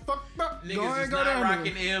he done fucked up. Go Niggas ahead, is go not down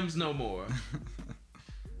rocking there. M's no more.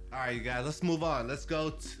 All right, you guys, let's move on. Let's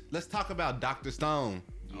go. Let's talk about Dr. Stone.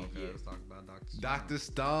 Okay, Yeah. let's talk about Dr. Stone. Dr.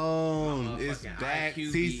 Stone is Motherfucking back, IQ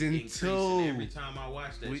be season increasing 2. Every time I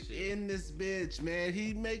watch that We shit. in this bitch, man.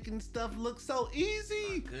 He making stuff look so My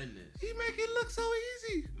easy. goodness. He make it look so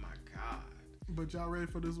easy. My God. But y'all ready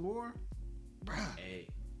for this war? Hey.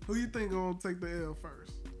 Who you think gonna take the L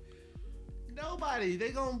first? Nobody.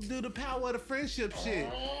 They gonna do the power of the friendship shit.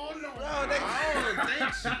 Oh no. Bro, I don't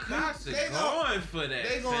think Tsukasa They going for that.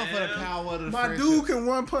 They going for the fam. power of the My friendship. dude can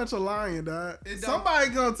one punch a lion, dog. It don't- Somebody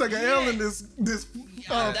gonna take an L in this That's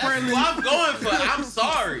friendly. who I'm going for. I'm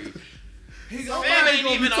sorry. He Fam gonna, ain't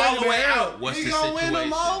gonna be even all the taking way the L. out. What's he the gonna win situation?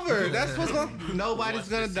 them over. That's what's gonna. Nobody's What's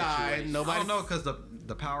gonna the die. situation? I Nobody. don't know, because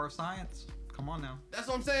the power of science. Come on now. That's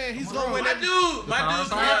what I'm saying. He's Come gonna on. win My that. dude, my power dude. of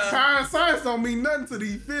science. Power and science don't mean nothing to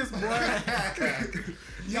these fists, boy.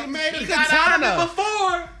 He made a He got out of it katana.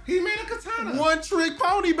 before. He made a katana. One trick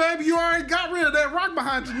pony, baby. You already got rid of that rock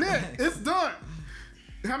behind your neck. It's done.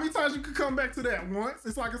 How many times you could come back to that? Once.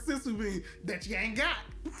 It's like a sensu bean that you ain't got.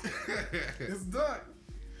 It's done.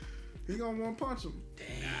 He gonna one punch him.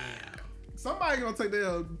 Damn. Somebody gonna take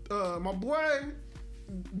the L. My boy,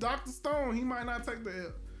 Dr. Stone, he might not take the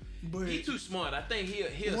L. But He too smart. I think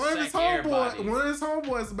he'll one of his sack everybody.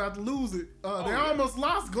 homeboys about to lose it. They yeah. almost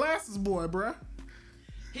lost Glasses Boy, bruh.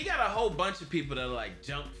 He got a whole bunch of people that like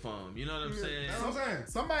jump for him. You know what I'm saying? That's what I'm saying.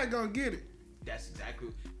 Somebody gonna get it. That's exactly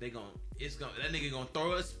that nigga gonna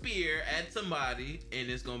throw a spear at somebody and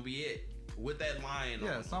it's gonna be it with that lion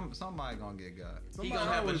on him. Somebody gonna get got. He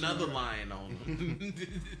gonna have another lion on him.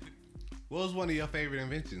 What was one of your favorite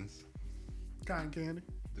inventions? Cotton candy.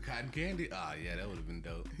 The cotton candy? Oh, yeah, that would have been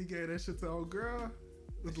dope. He gave that shit to old girl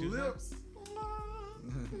with the She was lips.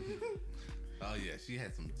 Oh, yeah, she did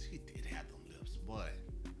have them lips, boy.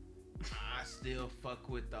 I still fuck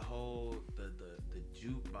with the whole the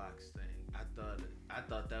jukebox thing. I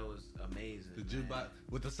thought that was amazing. The jukebox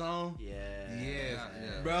with the song? Yeah. Yes.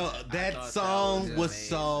 Yeah. Bro, that thought song that was was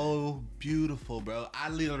so beautiful, bro. I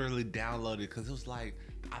literally downloaded it because it was like,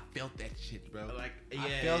 I felt that shit, bro. Like, I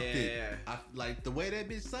yeah, felt yeah, it. yeah. I, like, the way that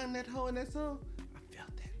bitch sung that hoe in that song, I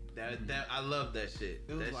felt that. That I love that shit.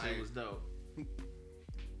 It was That like- shit was dope.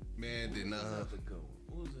 Man, then, Another good one.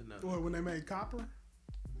 What was another? Or when they made copper,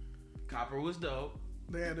 Copper was dope.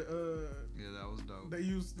 they had Yeah, that was dope. they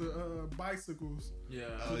used the bicycles. Yeah.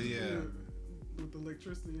 Oh, yeah. With the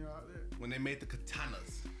electricity and all that. When they made the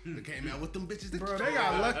katanas, they came out with them bitches. Bro, they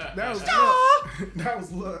got lucky. That was luck. That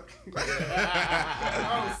was luck.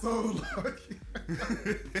 I was so lucky.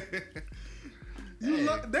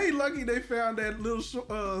 They lucky they found that little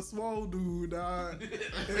swole dude, dog.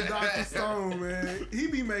 And Dr. Stone, man. He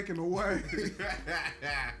be making a way.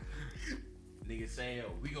 Nigga say,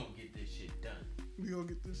 yo, we gonna get this shit done. We gonna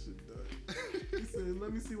get this shit done. He said,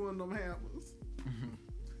 let me see one of them hammers.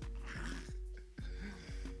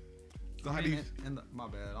 So how do you? My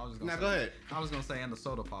bad. I was just gonna Now say, go ahead. I was gonna say, and the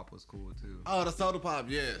soda pop was cool too. Oh, the soda pop,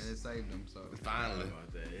 yes. And it saved them. So Finally,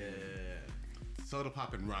 About that. Yeah. soda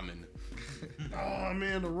pop and ramen. Oh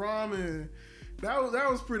man, the ramen. That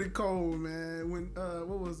was pretty cold, man. When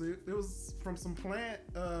what was it? It was from some plant.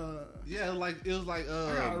 Yeah, it was like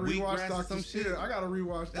I gotta wheatgrass rewatch or Dr. some shit. Shit. I gotta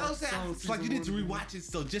rewatch That was Dr. Stone. it's like you need to season 1 rewatch it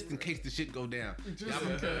so just in case the shit go down. Just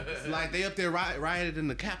in case. Like they up there rioted in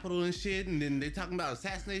the Capitol and shit, and then they talking about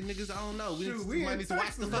assassinating niggas. I don't know. Shoot, We might in need to watch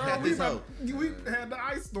Texas, the fuck bro. out this hoe. We had the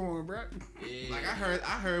ice storm, bro. Yeah. Like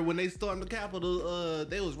I heard when they stormed the Capitol,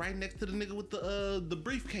 they was right next to the nigga with the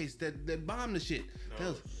briefcase that bombed the shit.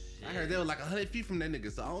 I heard they were like 100 feet from that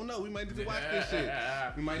nigga. So I don't know. We might need to watch this shit.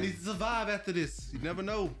 We might need to survive after this. You never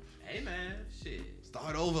know. Hey man, shit.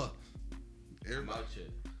 Start over. I'm Everybody, out you.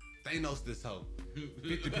 Thanos this hoe.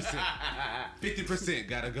 50%. 50%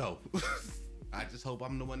 gotta go. I just hope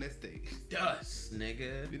I'm the one that stays. Dust,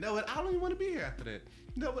 nigga. You know what? I don't even want to be here after that.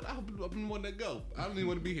 You know what? I'm the one that go. I don't even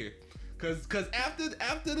want to be here. Cause after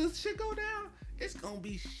this shit go down, it's gonna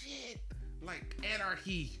be shit like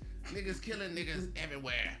anarchy. Niggas killing niggas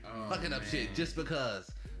everywhere. Fucking up shit just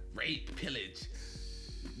because. Rape, pillage.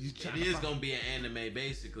 It is gonna be an anime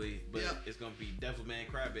basically, but Yeah. it's gonna be Devilman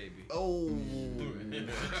Crybaby. Oh.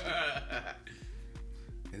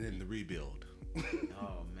 And then the rebuild.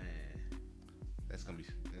 Oh man. That's gonna be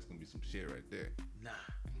some shit right there. Nah.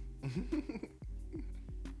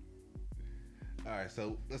 All right,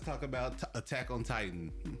 so let's talk about Attack on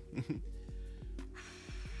Titan.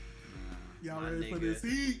 Y'all My ready for nigga. this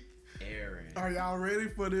heat? Aaron. Are y'all ready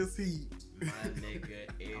for this heat? My nigga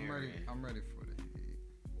Aaron. I'm ready for the heat.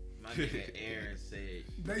 My nigga Aaron said.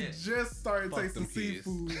 They yeah. just started Fuck tasting them kids.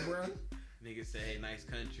 seafood, bro. Nigga said, hey, nice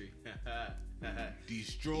country.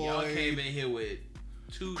 Destroy. Y'all came in here with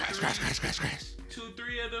Crash.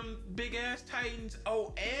 3 of them big ass Titans.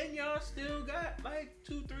 Oh, and y'all still got like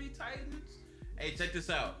 2-3 Titans. Hey, check this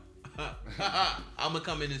out. I'ma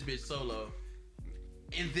come in this bitch solo.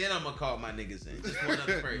 And then I'm gonna call my niggas in. Just one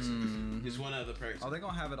other person. Just one other person. Oh, they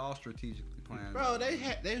gonna have it all strategically planned. Bro,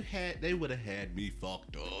 they would have had me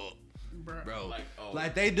fucked up. Bro, Like,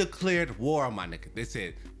 like they declared war on my nigga. They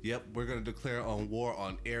said, "Yep, we're gonna declare on war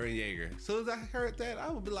on Eren Yeager." As soon as I heard that, I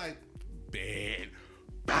would be like, "Bad."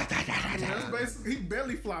 That's basically, he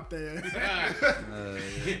belly flopped that.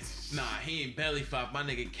 Nah, he ain't belly flop. My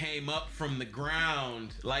nigga came up from the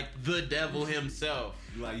ground like the devil himself.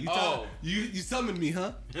 Like you you summoned me,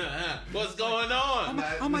 huh? What's going on?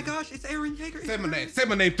 Oh my gosh, it's Eren Yeager. Say my name. Say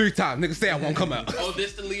my name 3 times, nigga. Say I won't come out. Oh,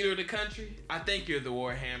 this the leader of the country? I think you're the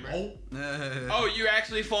Warhammer. Oh, Oh, you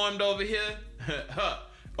actually formed over here?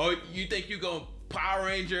 Oh, you think you gonna Power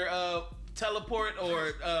Ranger teleport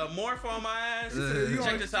or morph on my ass?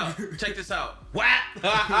 Check this out. Check this out. Whap!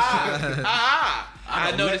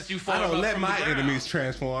 I noticed you I formed don't up let from my the ground. enemies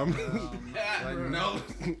transform. Like, no.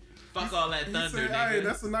 Fuck all that He thunder, said, nigga. hey,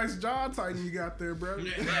 that's a nice jaw titan you got there, bro. You'll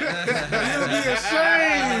be ashamed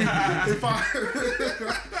if I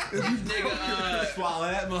Nigga, Swallow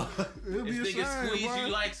that mother. It'll be this a nigga shame, squeeze boy. you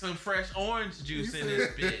like some fresh orange juice in this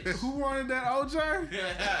bitch. Who wanted that OJ?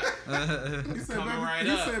 He said, Coming baby, right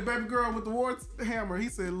he up. said, baby girl with the war hammer. He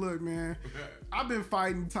said, look, man, I've been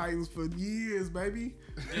fighting Titans for years, baby.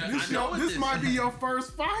 Yeah, This, I know what this might be your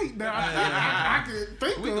first fight that I can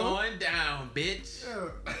think We of. going down, bitch.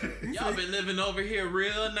 Yeah. He Y'all said, been living over here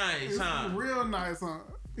real nice, it's huh? real nice, huh?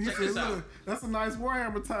 He Check said, this out. look, that's a nice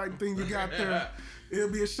Warhammer type thing you got there. It'll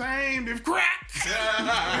be a shame if crack.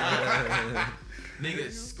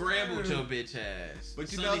 Nigga scrambled your bitch ass.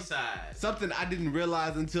 But you Sunny know- side. Something I didn't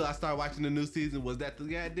realize until I started watching the new season was that the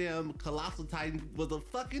goddamn Colossal Titan was a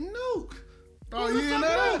fucking nuke. Oh, Who the you didn't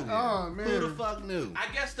fuck know knew? that? Oh, man. Who the fuck knew?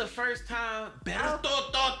 I guess the first time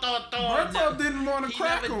Berto didn't want to He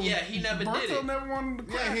crack never- him. yeah, he never Berto did it. never wanted to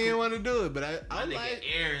crack Yeah, he him. didn't want to do it, but My I'm nigga like,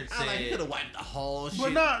 Aaron I like he could said, have wiped the whole shit.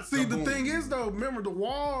 But not see the Kaboom. thing is though. Remember the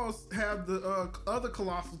walls have the other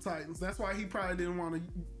colossal titans. That's why he probably didn't want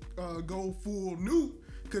to go full nuke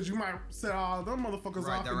because you might set all them motherfuckers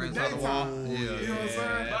Right, off that in the ran inside the wall. daytime. Yeah. You know what I'm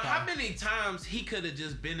saying? but how many times he could have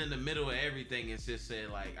just been in the middle of everything and just said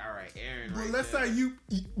like, all right, Aaron. But right let's there. say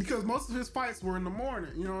because most of his fights were in the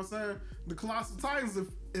morning. You know what I'm saying? The colossal titans,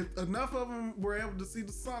 if enough of them were able to see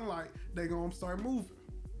the sunlight, they gonna start moving.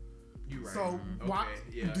 You right. So why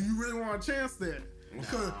yeah. do you really want to chance that?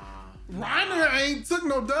 Because Nah. Reiner ain't took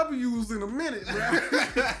no W's in a minute, bro.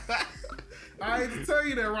 I hate to tell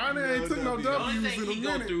you that Reiner ain't took no W. The only W's thing in a he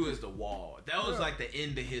go minute. through is the wall. That was Yeah. like the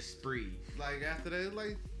end of his spree. Like after that,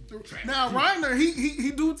 like Now Reiner,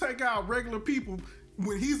 he do take out regular people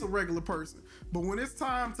when he's a regular person, but when it's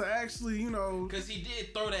time to actually, you know, Cause he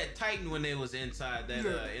did throw that Titan when they was inside that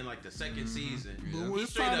Yeah. in like the second season. but He when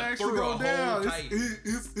it's straight time to up actually threw a go whole down, Titan.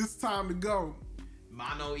 it's time to go.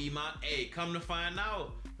 Mano Iman. Hey, come to find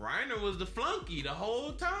out, Reiner was the flunky the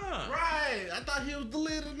whole time. right. I thought he was the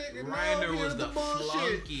leader, nigga. Reiner he was the bullshit.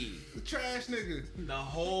 flunky. The trash nigga. The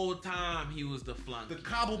whole time he was the flunky. The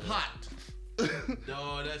cobble pot.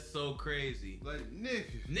 Dog, that's so crazy. Like nigga.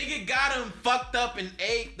 Nigga got him fucked up and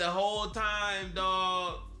ate the whole time,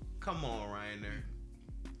 dog. Come on, Reiner.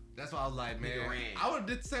 That's why I was like, man, Nigga ran. I would have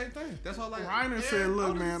did the same thing. That's why I was like, Reiner Aaron, said, I "Look,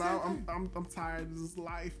 would've man, did the same thing. I'm tired of this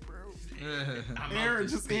life, bro. I'm out Aaron,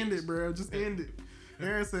 this just bitch. end it, bro. Just end it."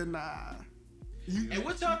 Aaron said, "Nah." And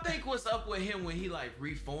what y'all think was up with him when he like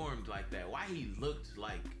reformed like that? Why he looked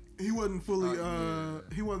like He wasn't fully Oh,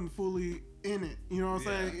 yeah. he wasn't fully in it. You know what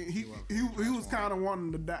I'm Yeah, saying? he wasn't He fully was kind of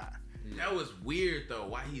wanting to die. that was weird though.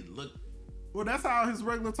 Why he looked, Well, that's how his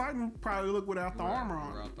regular Titan probably looked without the Right, armor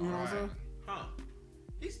on. without the You know what I'm armor. saying? huh?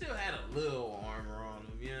 He still had a little armor on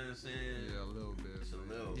him. You know what I'm saying? Yeah, a little bit. Just a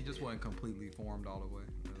but little He just bit. wasn't completely formed all the way.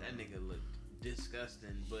 That nigga looked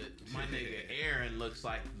disgusting, but my nigga Aaron looks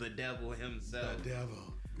like the devil himself. The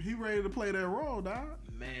devil. He ready to play that role, dog.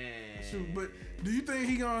 Man. Shoot, but do you think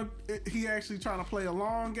he actually trying to play a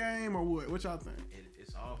long game or what? What y'all think?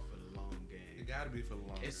 It's all for the long It game. gotta be for the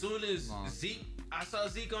long. As soon as Long. Zeke, I saw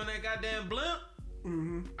Zeke on that goddamn blimp,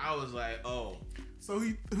 hmm I was like, oh, So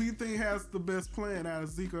who you think has the best plan out of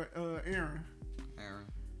Zeke or Aaron? Aaron.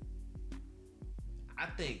 I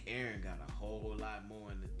think Aaron got a whole lot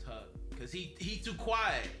more in the tuck because he too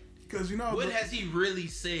quiet. Because you know What the, has he really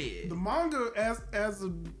said? the manga as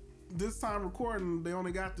of this time recording, they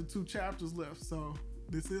only got the 2 chapters left. So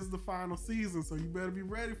this is the final season. So you better be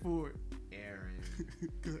ready for it. Aaron.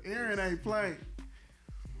 Because Aaron ain't playing.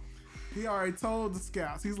 He already told the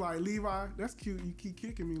scouts. He's like, Levi, that's cute. You keep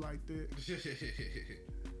kicking me like that.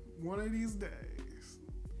 One of these days.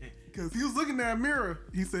 Because he was looking at a mirror.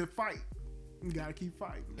 He said, fight. You got to keep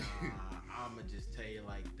fighting. Nah, I'ma just tell you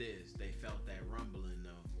like this. They felt that rumbling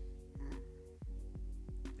though.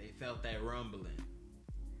 They felt that rumbling.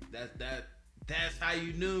 That's how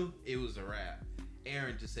you knew it was a wrap.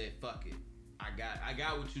 Aaron just said, fuck it. I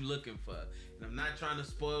got what you looking for. And I'm not trying to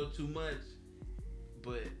spoil too much,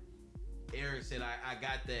 but Aaron said, I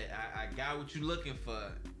got that. I got what you looking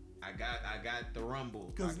for. I got the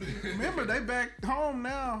rumble. Because remember, they back home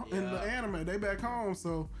now in the Yeah. anime. They back home.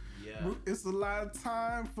 So Yeah. it's a lot of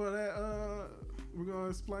time for that. We're going to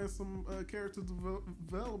explain some character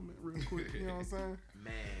development real quick. You know what I'm saying?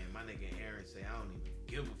 Man, my nigga Aaron say, I don't even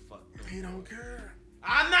give a fuck. no He more. don't care.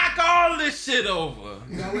 I knock all this shit over.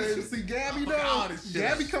 Y'all ready to see Gabby Fuck all though? this shit.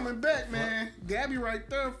 Gabby coming back, man. Gabby right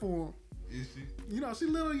there for him. Is she? You know, she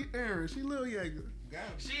little Aaron. She little Jaeger.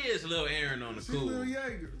 She is Lil Aaron on the She cool. Lil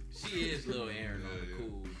Jaeger. She is Lil Aaron on the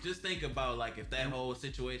cool. Just think about like if that whole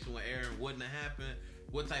situation with Aaron wouldn't have happened,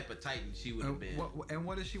 what type of Titan she would have been.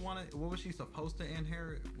 What did she want? What was she supposed to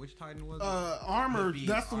inherit? Which Titan was it? Armor. The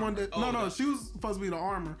That's the one that. Armor. No, she was supposed to be the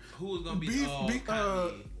armor. Who was gonna be? Beast.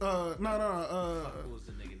 Kanye. No. What was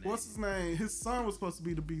the nigga name? What's his name? His son was supposed to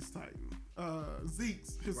be the Beast Titan.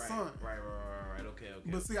 Zeke's his right, son. Right. Okay.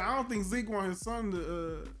 But see, I don't think Zeke want his son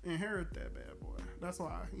to inherit that bad boy. That's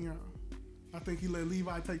why, I think he let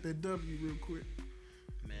Levi take that W real quick.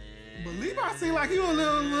 Man. But Levi seemed like he was a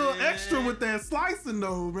little extra with that slicing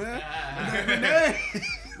though, man.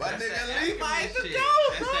 My That's nigga that Levi Ackerman the shit. goat,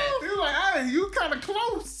 That's bro. that- He was like, hey, you kind of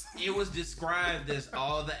close. It was described as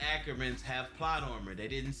all the Ackermans have plot armor. They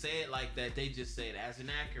didn't say it like that. They just said as an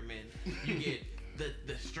Ackerman, you get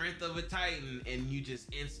the strength of a Titan, and you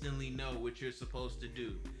just instantly know what you're supposed to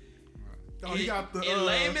do. Oh, he got the in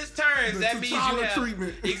layman's terms, the that means you T'Challa have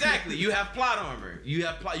treatment. exactly. You have plot armor. You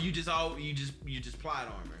have plot. You just plot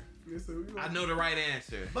armor. I know the right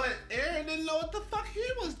answer. But Aaron didn't know what the fuck he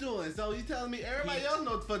was doing. So you telling me everybody else knows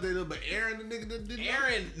what the fuck they do, but Aaron the nigga that didn't know?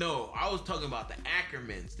 Aaron, no, I was talking about the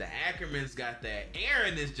Ackermans. The Ackermans got that.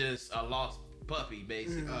 Aaron is just a lost puppy,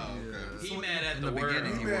 basically. Oh, okay. He mad at In the world.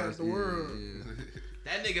 beginning, He mad at the world.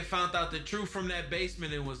 That nigga found out the truth from that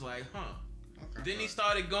basement and was like, huh. Okay. Then he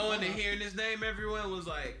started going and hearing his name everywhere and was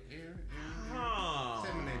like, Aaron. huh.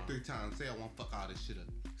 Say my name 3 times. Say I won't fuck all this shit up.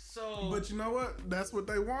 So, But you know what? That's what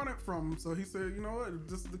they wanted from him. So he said, you know what? If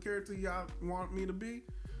this is the character y'all want me to be,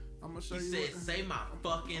 I'm gonna show he you. said, say my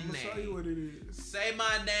fucking I'm gonna show you name. what it is. Say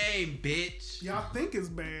my name, bitch. Y'all think it's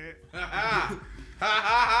bad. Ha ha. Ha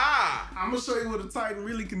ha ha. I'm gonna show you what a Titan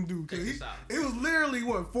really can do. Cause Check this out. it was literally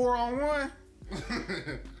what 4-on-1.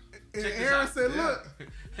 And Check this Aaron out. said, "Look,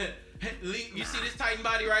 Lee, you see this Titan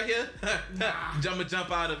body right here? Jump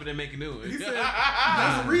out of it and make a new one. he said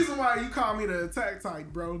that's the reason why you call me the Attack Titan,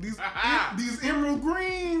 bro. These emerald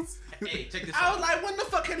greens." Hey, check this I out. was like, when the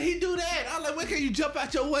fuck can he do that? I was like, when can you jump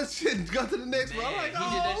out your one shit and go to the next one? I'm Man, like,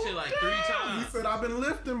 he did that shit like 3 He times. said, "I've been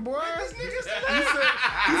lifting, boy." This nigga's He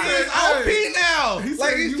He's said, OP "Hey, now. He Like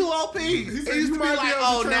said he's you- too OP. He said used you to be might be like, able to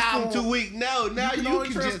oh, now I'm transform. too weak. No, now you you can only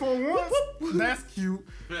can just. transform once. That's cute.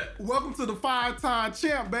 Welcome to the 5-time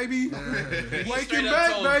champ, baby. Waking straight up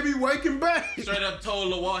back, told- baby. Waking back. Straight up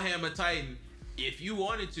told the Warhammer Titan, if you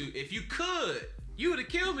wanted to, if you could, you would have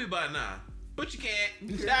killed me by now. But you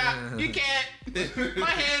can't. Nah, you can't. My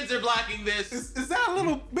hands are blocking this. Is that a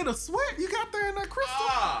little bit of sweat you got there in that crystal?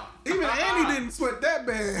 Ah. Even Andy didn't sweat that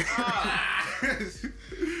bad.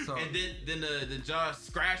 So, And then the jaw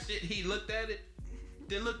scratched it. He looked at it.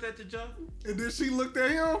 Then looked at the jaw. And then she looked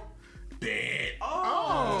at him. Dead.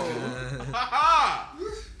 Oh. Ha ha!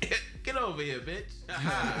 Get over here, bitch. Ha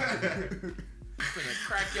ha. I'm gonna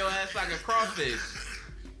crack your ass like a crawfish.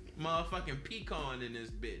 Motherfucking pecan in this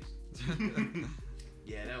bitch.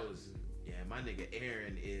 Yeah, that was. Yeah, my nigga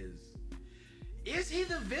Aaron is. Is he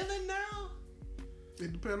the villain now?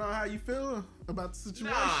 It depends on how you feel about the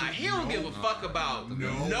situation. Nah, he don't give a fuck about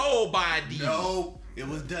No. nobody. No, it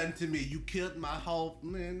was done to me. You killed my whole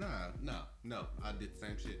man. No. I did the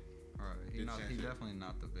same shit. alright, Good he's chance. definitely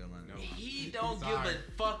not the villain. No. He don't He's give alright.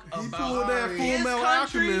 a fuck He about pulled that his Full Metal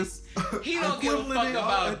country. Alchemist. He don't give a fuck equivalent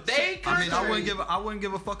about of- they country. I mean, I wouldn't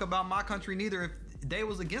give a fuck about my country neither if they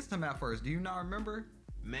was against him at first. Do you not remember?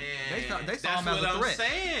 Man, They saw that's him as what a I'm threat.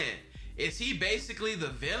 saying. Is he basically the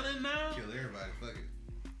villain now? Kill everybody. Fuck it.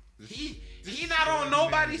 He not on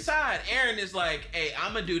nobody's side. Aaron is like, hey,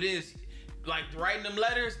 I'm gonna do this. Like writing them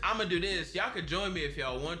letters, I'm gonna do this. Y'all could join me if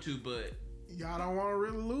y'all want to, but Y'all don't want to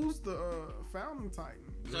really lose the Fountain Titan.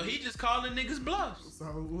 so he just calling niggas bluffs.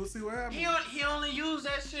 So we'll see what happens. He only used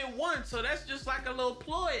that shit once, so that's just like a little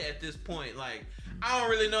ploy at this point. Like, I don't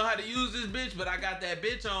really know how to use this bitch, but I got that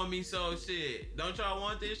bitch on me, so shit. Don't y'all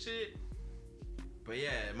want this shit? But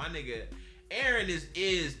yeah, my nigga, Aaron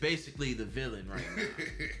is basically the villain right now.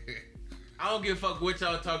 I don't give a fuck what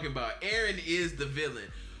y'all talking about. Aaron is the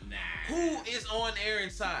villain. Nah. Who is on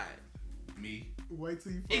Aaron's side? Me. Wait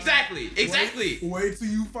till you find Exactly. Wait till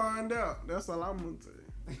you find out. That's all I'm gonna tell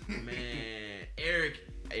you. Man,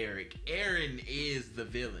 Aaron is the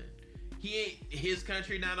villain. He ain't his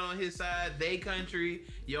country not on his side. They country,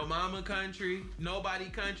 your mama country, nobody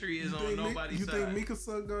country is on nobody's You side. think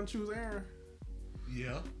Mikasa gonna choose Aaron?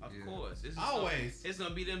 Yeah. Of Yeah. course, it's Always. It's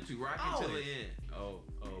gonna be them two rocking till the Always. end. Oh,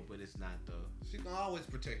 but it's not though. She gonna always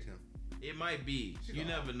protect him. It might be. She You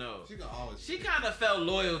gonna never know. She gonna always. She kind of felt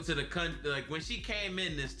loyal to the country. Like when she came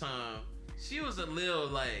in this time, she was a little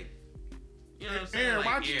like, you know what I'm saying? Aaron, like,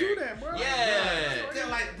 why'd you do that, bro? Yeah. They're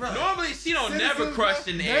like, bro. Normally she don't Citizens, never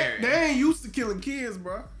question bro, Aaron. They ain't used to killing kids,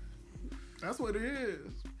 bro. That's what it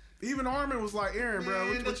is. Even Armin was like, Aaron, bro,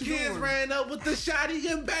 Man, what the you kids doing? ran up with the shotty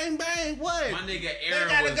and bang bang. What? My nigga They Aaron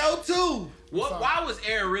gotta was. go too. Why was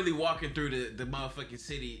Aaron really walking through the motherfucking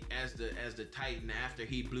city as the Titan after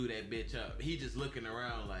he blew that bitch up? He just looking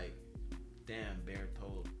around like, damn,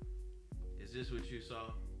 Berthold, is this what you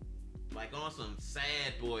saw? Like on some sad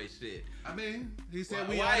boy shit. I mean, he said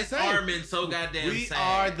Why we are the is same. Armin so goddamn We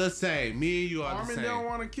sad? are the same. Me and you are the Armin same. don't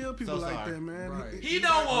want to kill people So like sorry. that, man. Right. He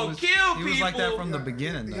don't want to kill people. He was like that from the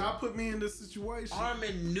beginning, though. Y'all put me in this situation.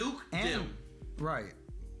 Armin nuked And- him. Right.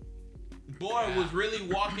 Boy was really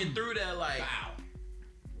walking through that like, Wow.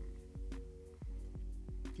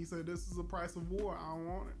 He said, "This is the price of war. I don't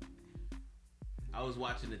want it." I was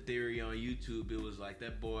watching the theory on YouTube. It was like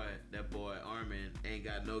that boy Armin ain't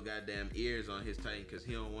got no goddamn ears on his Titan because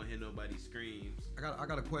he don't want to hear nobody screams. I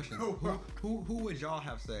got a question. Who would y'all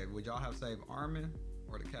have saved? Would y'all have saved Armin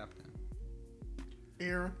or the captain?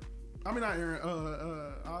 Aaron. I mean, not Aaron.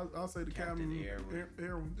 I'll say the Captain captain.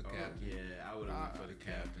 Aaron. The captain. Yeah, I would have went for the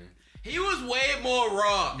captain. He was way more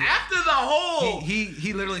raw after the whole.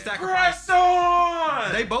 He literally sacrificed. Press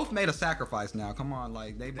on. They both made a sacrifice now. Come on,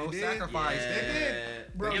 like they both did? sacrificed. Yeah. They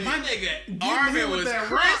did. Bro, and my give nigga me Armin with was that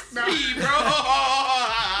rock now. crispy,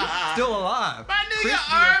 bro. Still alive. My nigga Crispy as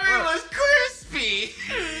Armin fuck. was crispy.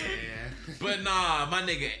 Yeah. But nah, my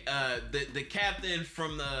nigga, the captain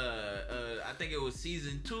from the I think it was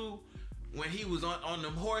season 2, when he was on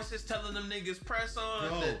them horses telling them niggas press on,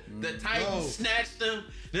 Go. the Titan Go. snatched them.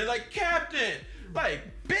 They're like, Captain, like,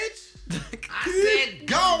 bitch, I said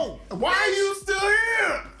go. Why are you still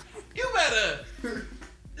here? you better,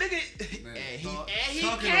 nigga. Man, And stop he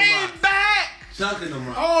chucking them came rocks. back. Chucking them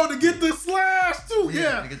right. Oh, to get the slash too. Yeah,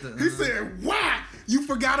 Yeah. to get the- He said, "Why? You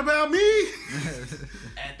forgot about me?"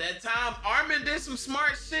 At that time, Armin did some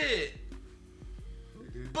smart shit,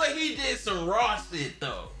 but he did some raw shit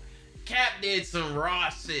though. Cap did some raw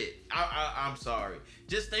shit. I'm sorry.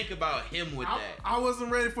 Just think about him with that. I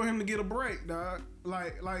wasn't ready for him to get a break, dog.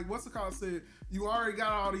 Like what's it called? Said you already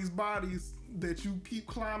got all these bodies that you keep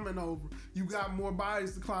climbing over. You got more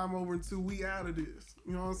bodies to climb over until we out of this.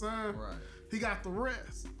 You know what I'm saying? Right. He got the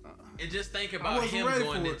rest. And just think I about wasn't him ready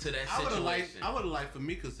going for it. into that I would situation. have liked for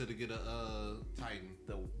Mikasa to get a Titan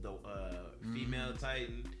The female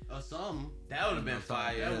Titan. or something. That would have been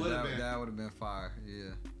fire. That would've been. That would have been fire. Yeah.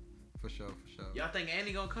 For sure. Y'all think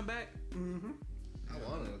Annie gonna come back? Mm-hmm. I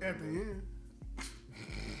want At the end.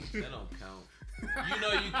 That don't count.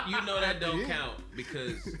 You know that don't count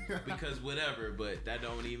because whatever, but that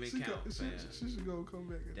don't even She, count, fam. she should go come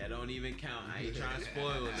back. That don't even count. I ain't trying to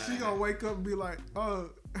spoil She nothing. gonna wake up and be like, "Oh,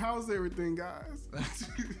 how's everything, guys?"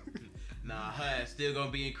 Nah, her ass still gonna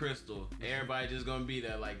be in Crystal. Everybody just gonna be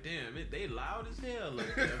there like, damn, they loud as hell up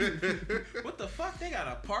there. What the fuck? They got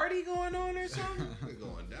a party going on or something? They're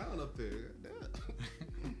going down up there.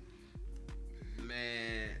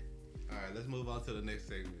 Man, All right, let's move on to the next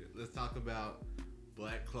segment. Let's talk about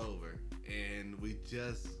Black Clover. And we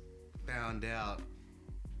just found out,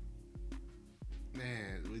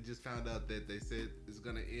 that they said it's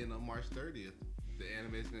going to end on March 30th. The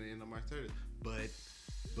anime is going to end on March 30th.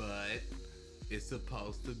 But it's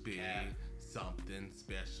supposed to be something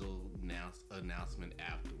special announcement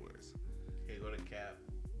afterwards. here go to Cap.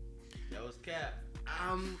 That was Cap.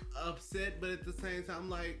 I'm upset, but at the same time,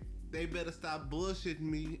 like, they better stop bullshitting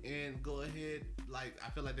me and go ahead. Like, I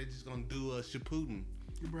feel like they're just gonna do a Shippuden.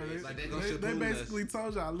 Bro, Like, they gonna they Shippuden basically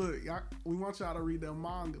told y'all, look, y'all, we want y'all to read that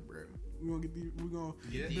manga, bro. We gonna get we gonna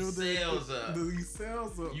Yeah. build These sales up. These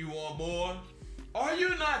sales up. You want more? Are you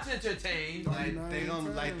not entertained? Don't- Like, Nah,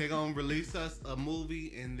 they gonna release us a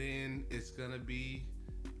movie and then it's gonna be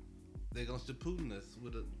they gonna Shippuden us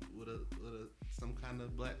with a some kind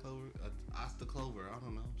of Black Clover, Asta Clover. I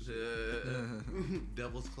don't know.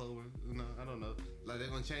 Devil's Clover. No, I don't know. Like, they're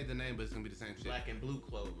gonna change the name, but it's gonna be the same shit. Black and Blue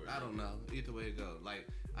Clover. I don't know. Either way it go. Like,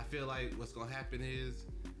 I feel like what's gonna happen is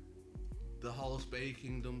the whole Spade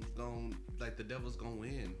Kingdom's gonna, like, the devil's gonna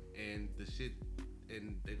win, and the shit,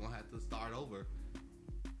 and they're gonna have to start over,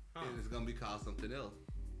 and it's gonna be called something else.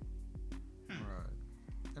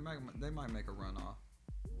 Right. They might make a runoff.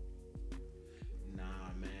 Nah,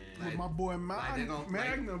 man. With Like- my boy like they gonna-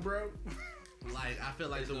 Magna, bro. Like, I feel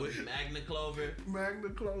like It's the gonna way. be Magna Clover. Magna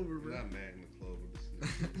Clover, bro. Not Magna Clover.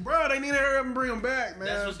 Bro, they need to hurry up and bring him back, man.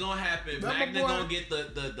 That's what's gonna happen. That my Magna boy- gonna get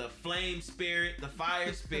the flame spirit, the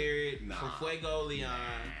fire spirit Nah. from Fuego Leon.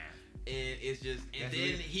 And it's just, and That's then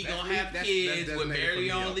me- he that's gonna me- have that's- kids that's with designated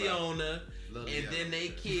for Marion me, bro. Leona, Love and Leon. then they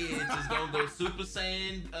kids is gonna go Super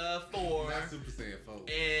Saiyan 4, Not Super Saiyan 4.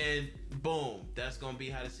 and boom, that's gonna be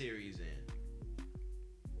how the series ends.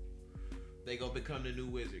 They gonna become the new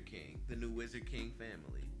Wizard King, the new Wizard King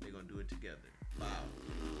family. They're gonna do it together. Wow.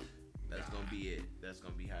 That's gonna be it. That's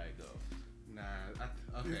gonna be how it goes. Nah,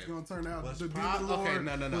 okay. It's gonna turn out What's the prob- Demon Lord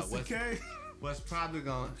okay, no. was CK. What's probably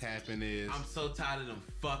gonna happen is I'm so tired of them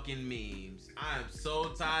fucking memes. I am so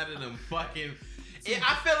tired of them fucking.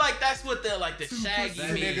 I feel like that's what the Shaggy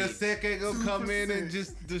that nigga memes. Seke gonna come in and 2%.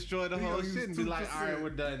 just destroy the He whole gonna use shit and be like, 2%. all right, we're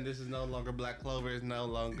done. This is no longer Black Clover. It's no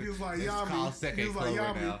longer. He was like, it's Yami. called Seke He was like,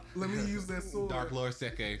 Clover Yami, now. let me use that sword. Dark Lord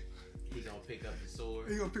Seke. He gonna pick up the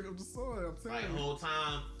sword. He gonna pick up the sword. I'm telling Like you. whole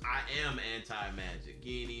time, I am anti-magic.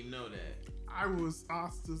 You didn't even know that, I was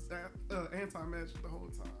Asta's anti-magic the whole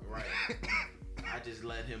time. right? I just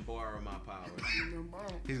let him borrow my power.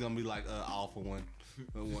 He's gonna be like, all for one.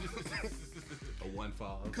 A one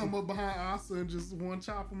fall. Come up behind Asta and just one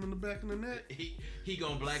chop him in the back of the neck. He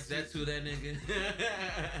gonna black Zetsu that nigga.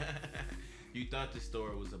 You thought the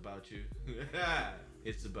story was about you?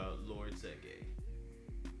 It's about Lord Seke.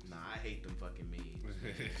 Nah, I hate them fucking memes.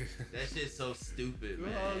 That shit's so stupid,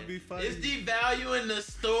 man. it'd be funny. It's devaluing the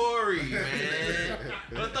story, man.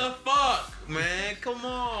 What the fuck, man? Come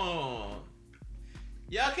on.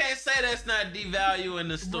 Y'all can't say that's not devaluing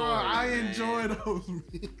the story. Bro, I man. enjoy those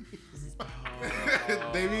memes.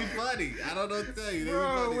 They be funny. I don't know what to tell you. They Bro,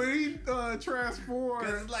 be funny. when he Cause transformed,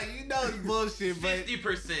 it's like it's bullshit, but 50%.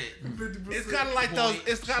 50%. it's kind of like those.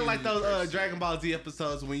 It's kind of like those 0.2%. Dragon Ball Z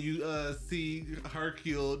episodes when you see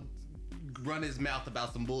Hercule run his mouth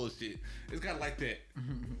about some bullshit. It's kind of like that.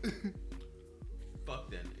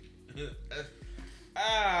 Fuck that nigga.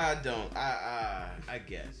 I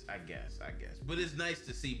guess. But it's nice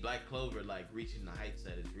to see Black Clover like reaching the heights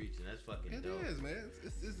that it's reaching. That's fucking It dope. is, man.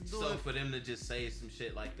 It's doing. So for them to just say some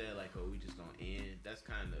shit like that, like, oh, we just gonna end, that's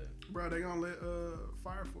kind of. Bro, they gonna let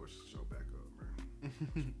Fire Force show back up,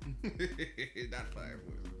 man. Not Fire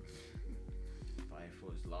Force. Fire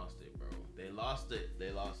Force lost it, bro. They lost it.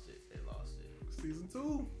 Season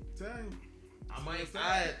 2, dang.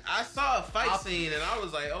 I saw a fight scene and I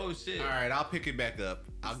was like, oh shit. All right, I'll pick it back up.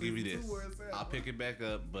 I'll give you Season this. 2, where it's at, I'll bro? pick it back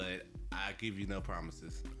up, but I give you no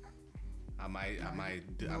promises. I might.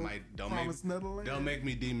 Don't Promise Netherlands. Don't make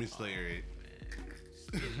me Demon Slayer it.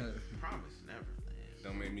 Promise Neverland.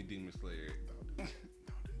 Don't make me Demon Slayer it.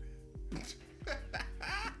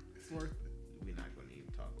 It's worth it. We're not gonna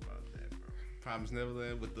even talk about that, bro. Promise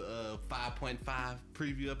Neverland with the 5.5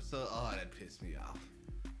 preview episode. Oh, that pissed me off.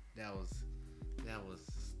 That was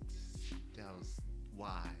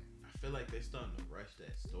why. I feel like they're starting to rush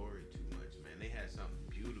that story too much, man. They had something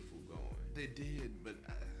beautiful going. They did, but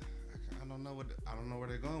I don't know where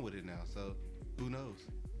they're going with it now. So who knows?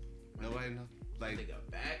 Nobody knows. My Like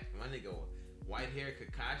nigga back. My nigga white hair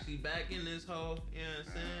Kakashi back in this hole. You know what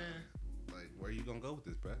I'm saying? Like, where you gonna go with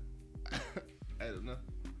this, bruh? I don't know.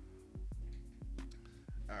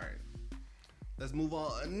 All right, let's move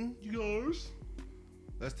on. Yours.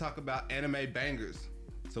 Let's talk about anime bangers.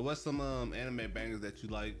 So, what's some anime bangers that you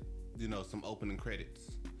like? You know, some opening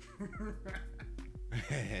credits. Naruto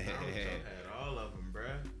had all of them,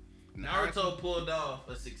 bruh. Naruto pulled off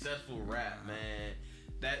a successful rap, man.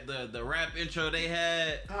 That the rap intro they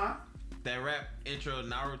had, Huh? that rap intro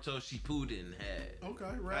Naruto Shippuden had. Okay,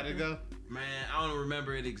 How'd right. it go? Man, I don't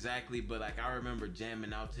remember it exactly, but like I remember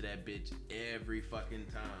jamming out to that bitch every fucking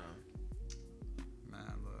time. Man,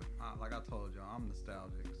 look, like I told y'all, I'm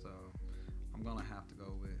nostalgic, so I'm gonna have to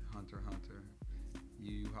go with Hunter x Hunter,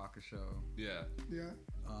 Yu Yu Hakusho. Yeah. Yeah.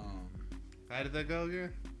 How did that go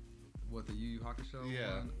again? What the Yu Yu Hakusho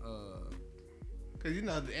Yeah. one? Because you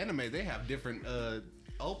know the anime, they have different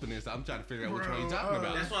openings. I'm trying to figure out which one you're Bro, talking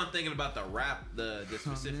about. That's why I'm thinking about the rap, the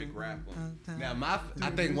specific rap one. Now I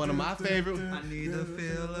think one of my favorite. I need to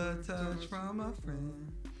feel a touch from a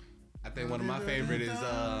friend. I think one of my favorite is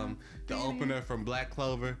the opener from Black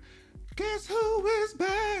Clover. Guess who is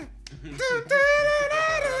back?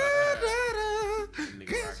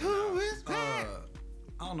 Guess who is back?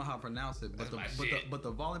 I don't know how to pronounce it, but That's my shit. but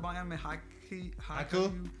the volleyball anime haiku.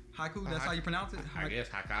 Haiku, that's Hi- how you pronounce it. I guess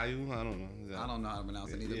Hakayu. I don't know. I don't know how to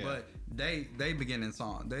pronounce it either, Yeah. but they begin in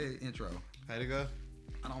song, they intro. How'd it go?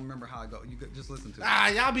 I don't remember how it go. You could just listen to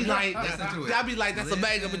it. Y'all be like, Listen to it. y'all be like, that's a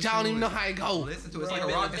banger, but y'all don't even know how it go. Listen to it. It's Bro, like a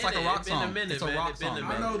been rock. a It's like a minute. rock Been a song. minute, It's a man. rock It's been a song. I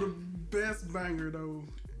minute. know the best banger though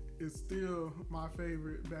is still my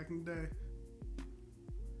favorite back in the day.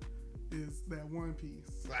 Is that One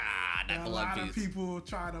Piece? That A lot One of Piece. people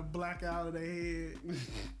try to black out of their head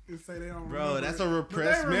and say they don't Bro, remember. that's it. a But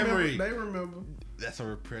repressed they remember- memory. They remember. That's a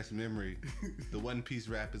repressed memory. The One Piece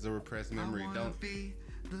rap is a repressed memory. I wanna Don't. be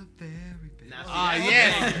the very best. Now, see, Ah, that's-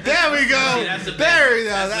 yes. There we go. See, that's a There we go.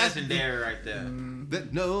 That's legendary right there.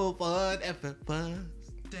 That no one ever was.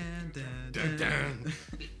 Dun, dun, Dun, dun. dun.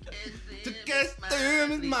 To guess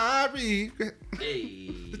them is my regret. Hey.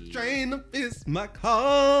 The train up is my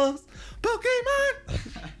cause.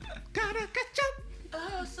 Pokemon, gotta catch up.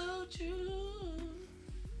 Oh, so true.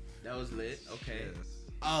 That was lit. Okay. Yes.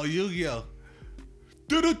 Oh, Yu-Gi-Oh.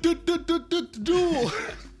 Duel.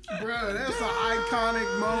 Bro, that's an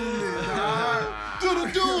iconic moment,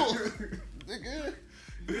 dog. Duel.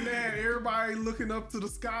 And then everybody looking up to the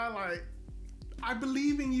sky like, I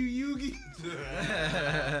believe in you, Yugi.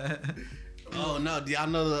 Oh no, do y'all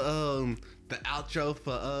know the outro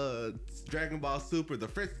for Dragon Ball Super,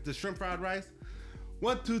 the shrimp fried rice?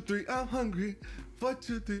 1, 2, 3, I'm hungry. 4,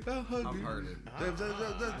 2, 3, I'm hungry. I've heard it.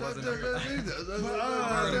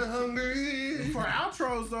 Hungry. For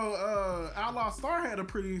outros though, Outlaw Star had a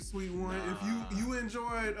pretty sweet one. If you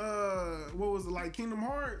enjoyed what was it, like Kingdom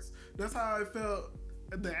Hearts, that's how it felt.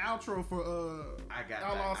 The outro for I got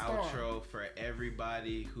Outlaw the Star. outro for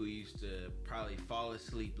everybody who used to probably fall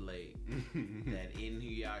asleep late. That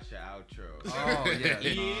Inuyasha outro. Oh yeah.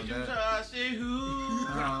 Inuyasha who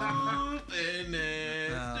and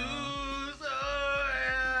then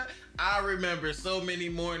I remember so many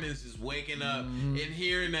mornings just waking up and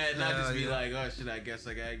hearing that, and I just be like, "Oh shit! I guess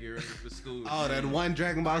I gotta get ready for school." Oh, that one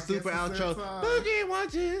Dragon Ball Super outro. Boogie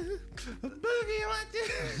watches. Boogie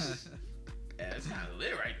watches. Yeah, that's kind of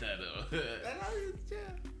lit right there, though.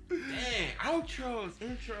 Dang, outros,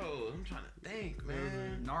 intros. I'm trying to think,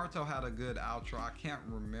 man. Naruto had a good outro. I can't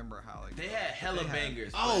remember how it They goes. had hella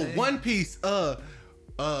bangers. Oh, One Piece.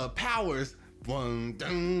 Powers. Dun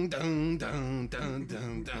dun dun dun dun dun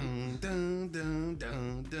dun dun dun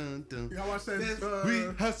dun dun dun. Y'all watch that? We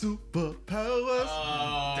have superpowers.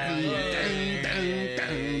 Oh, Dun, yeah.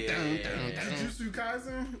 dun, dun. Jujutsu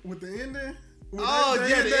Kaisen with the ending. With Oh, that,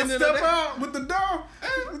 yeah, that, the that ending of step that. out with the door.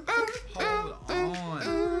 Hold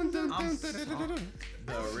on. I'm sorry.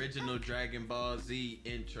 The original Dragon Ball Z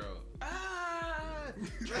intro.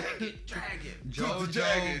 Dragon. JoJo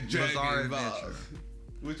Dragon Bizarre Ball. Adventure.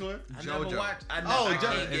 Which one? I never JoJo. watched. I Oh, can't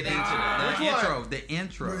get into The that. Which one? intro. The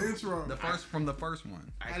intro. The intro. The first from the first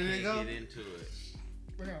one. I How did it can't go? get into it.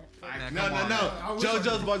 Man, No, come no, on. no. I wish I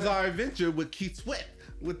JoJo's could- Bizarre Adventure with Keith Sweat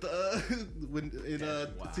with the in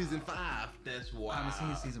That's wild. season 5. That's I wild. haven't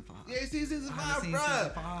seen season 5. Yeah, season I 5, haven't seen bro.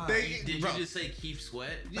 season 5. Did bro. you just say Keith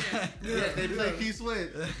Sweat? Yeah, they play Keith Sweat.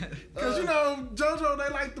 Because you know, JoJo,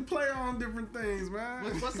 they like to play on different things, man.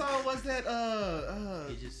 What song was that?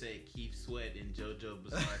 He just said Keith Sweat in JoJo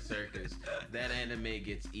Bizarre Circus. That anime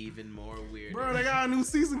gets even more weird. Bro, they got a new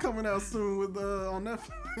season coming out soon with on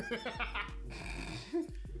Netflix.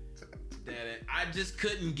 I just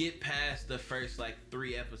couldn't get past the first like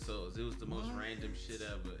 3 episodes. It was the most random shit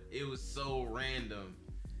ever. It was so random.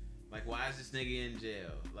 Like, why is this nigga in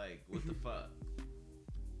jail? Like, what the fuck?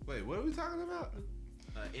 Wait, what are we talking about?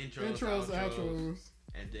 Intros, Intros, outros, outros.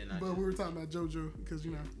 and then But we were talking about JoJo because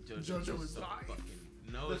you know JoJo was is so life. fucking.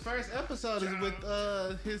 No, The it's first episode is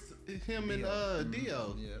with him and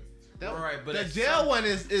Dio. Yeah. That, Right, but the it's jail some- one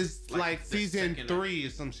is like like the season second 3 or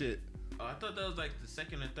some shit. Oh, I thought that was like the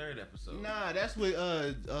second or third episode. Nah, that's with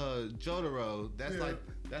Jotaro. That's Yeah.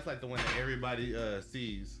 like the one that everybody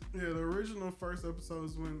sees. Yeah, the original first episode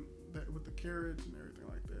is when that with the carriage and everything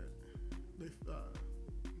like that. They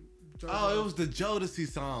JoJo, Oh, it was the Jodeci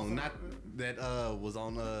song, So, not that was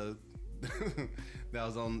on that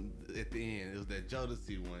was on at the end. It was that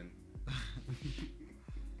Jodeci one.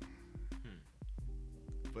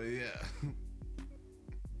 But yeah.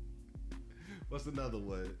 What's another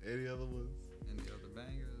one? Any other ones? Any other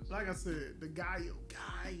bangers? like I said, the Gaio,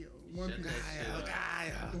 One Shut Piece. that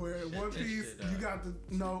shit up. Where Shut One that Piece, shit up. you got to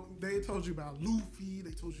know, they told you about Luffy,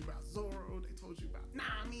 they told you about Zoro, they told you about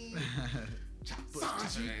Nami,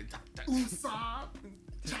 Sanji, Usopp,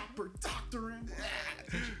 Chopper Doctoring.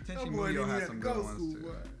 That Tenchi boy Muyo didn't had have some to good go ones school, too.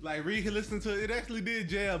 boy. Like Reed can listen to it. It actually did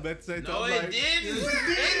jam at the same No, time. it like, didn't. Yes,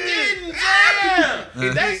 It didn't.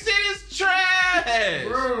 Damn. That shit is trash.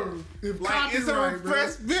 Bro, if Like it's a copyright, bro.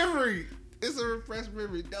 repressed memory. It's a repressed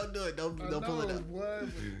memory. Don't do it. Don't I pull it know, up. boy.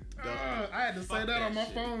 I had to say Fuck that on my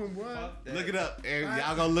shit. phone, boy. Fuck that. Look it up.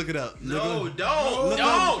 Y'all gonna look it up. No, Look don't. Look Don't.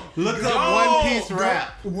 up, look Don't. up One Piece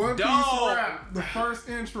rap. One Piece Dog. rap. The first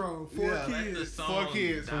intro. Four Yeah. Let the kids. song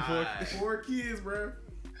kids from four- die. 4 kids, bro.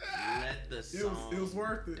 Let the song It was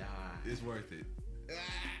worth it. die. It's worth it.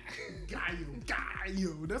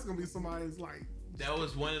 Gaio. That's gonna be somebody's like. That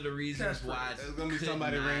was one of the reasons Catchphrase. why It's gonna be could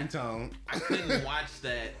somebody's not- ringtone. I couldn't watch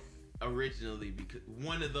that originally because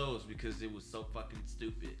one of those because it was so fucking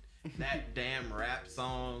stupid. That damn rap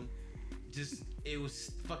song, just it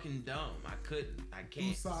was fucking dumb. I can't.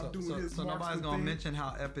 Usopp doing his So nobody's marksman gonna thing. mention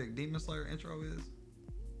how epic Demon Slayer intro is.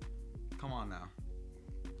 Come on now.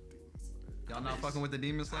 Y'all not fucking with the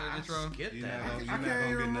Demon Slayer intro? Skip You're that. not I gonna can't get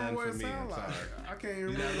remember nothing what from it me. I'm sound like. sorry. I can't You're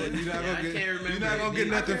remember. not I gonna can't get. remember You're not gonna it. get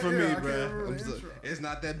nothing from me, I can't bro. remember the intro. It's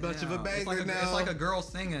not that much of a Yeah, banger it's like now. It's like a girl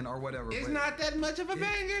singing or whatever. It's but not that much of a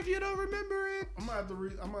banger if you don't remember it. I'm gonna have to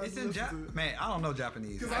read. I'm gonna have It's to in listen to it. Man, I don't know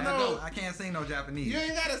Japanese. 'Cause I know- I can't sing no Japanese. You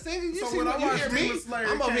ain't gotta sing it. You So see when I what you watched hear me? Demon Slayer,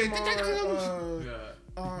 I'm it over came here.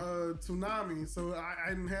 on Toonami, so I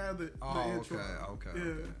didn't have the Oh, intro. okay.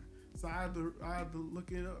 Yeah, so I had to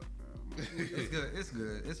look it up. It's good. It's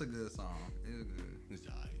good. It's a good song. It's good. It's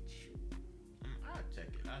alright. I'll check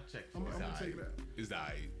it. I'll check I'm for gonna it. check it out. It's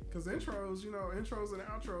alright. Cause intros, intros and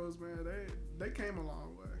outros, man, they came a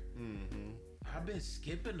long way. Mm-hmm. I've been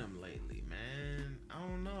skipping them lately, man. I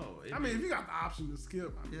don't know. I mean, if you got the option to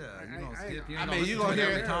skip, Yeah, you gonna skip. You I ain't mean, you gonna listen to it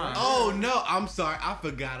hear every time. Oh no, I'm sorry. I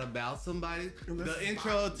forgot about somebody. Let's The stop.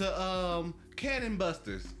 intro to Cannon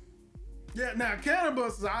Busters. yeah. Now, Cannon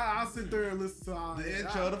Busters, I'll sit there and listen to all The that.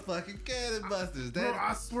 intro to fucking Cannon Busters. Bro,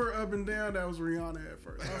 I swear up and down that was Rihanna at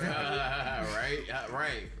first. I was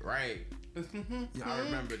like, right. I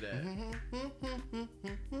remember that.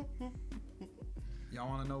 Y'all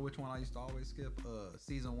want to know which one I used to always skip?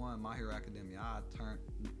 Season 1, My Hero Academia. I turned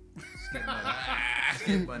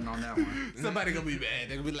skip button on that one. Somebody gonna be mad.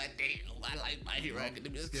 They're gonna be like, damn, I like My Hero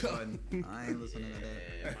Academia. Skip button. I ain't listening to that.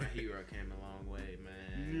 Yeah, my hero came a long way,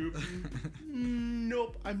 man.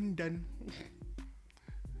 Nope, I'm done.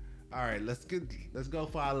 All right, let's go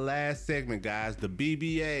for our last segment, guys. The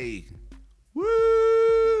BBA. Woo!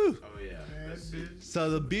 Oh yeah. Let's see. So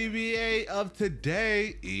the BBA of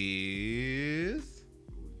today is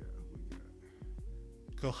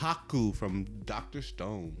Kohaku from Dr.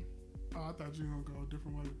 Stone. oh, I thought you were gonna go a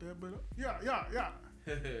different way with that, but yeah.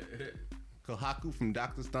 Kohaku from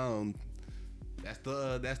Dr. Stone. That's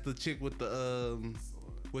the chick with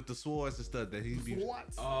the swords and stuff that he be. What?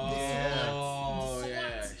 Oh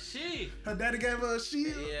yeah. She. Her daddy gave her a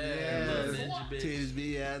shield. Yeah. Little ninja bitch. Titties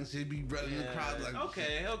be out and she be running the crowd like.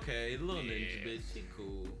 Okay. Little ninja bitch. She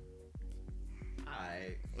cool.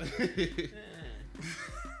 Alright.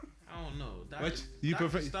 I don't know. What you Dr.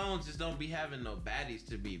 prefer- Stones just don't be having no baddies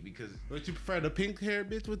to be because Would you prefer the pink hair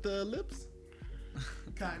bitch with the lips?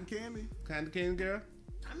 Cotton candy. Kind of cane girl.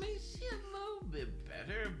 I mean she a little bit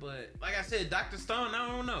better, but like I said, Dr. Stone, I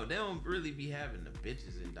don't know. They don't really be having the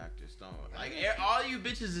bitches in Dr. Stone. Like all you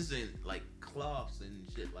bitches is in like cloths and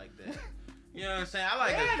shit like that. You know what I'm saying? I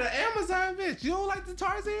like Yeah, the Amazon bitch. You don't like the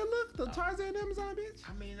Tarzan look? The Tarzan Amazon bitch?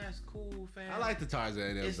 I mean that's cool, fam. I like the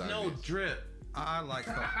Tarzan Amazon It's no bitch. drip. I like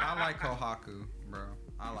Kohaku, bro.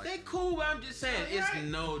 I like. They cool, but I'm just saying it's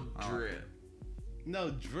no drip.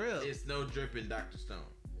 No drip. It's no drip in Dr. Stone.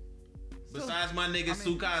 Besides my nigga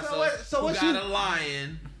Tsukasa, so who what got you- a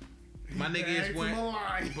lion. My nigga is Bags him a wearing.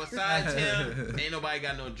 line. Besides him, ain't nobody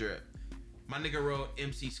got no drip. My nigga wrote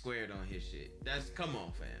MC squared on his shit. Come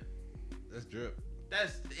on, fam. That's drip.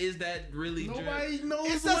 Is that really drip? Nobody knows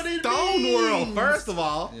It's what a it stone means. world, first of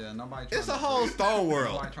all. Yeah, nobody. It's a tryna whole drip. stone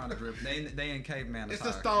world. Nobody trying to drip. They in caveman. It's a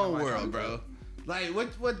attire. stone Nobody world, tryna bro. drip. Like what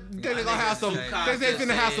they My gonna nigga have some Tsukasa they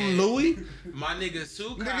finna have some said- Louis? My nigga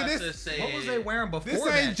Tsukasa Nigga, this- said. What was they wearing before This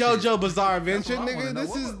that ain't shit? JoJo Bizarre That's Adventure, what I wanna nigga. know. This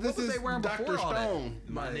What is was- this what was is they wearing Dr. before all that? Stone.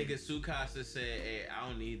 My Like- nigga Tsukasa said, "Hey, I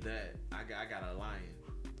don't need that. I got a lion."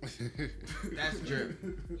 That's drip. Shit.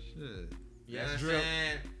 You know what That's I'm drip.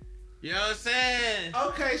 saying? You know what I'm saying?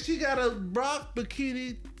 Okay, she got a rock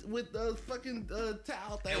bikini with a fucking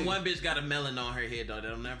towel thing. And one bitch got a melon on her head though.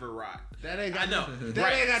 That'll never rock. that ain't I got know. That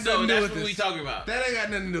right. ain't got So nothing to do that's with what we this. talking about. That ain't got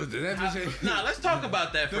nothing to do with it. That bitch ain't. Nah, let's talk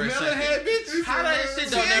about that The for a melon second. head bitch. How that shit She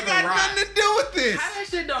don't ain't never got rock? nothing to do with this. How that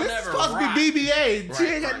shit don't This never is supposed rock? to be BBA. She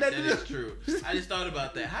ain't got Right, nothing that to is do. true. I just thought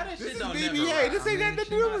about that. How that This shit is don't BBA. never rock? This ain't got nothing to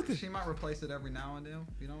do with it. She might replace it every now and then.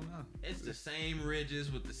 You don't know. It's the same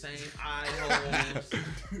ridges with the same eye holes.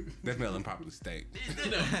 That melon probably stank. It's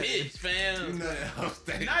in a bitch, fam.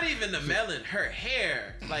 Not even the melon, her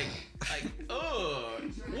hair. Like, ugh.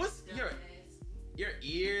 What's your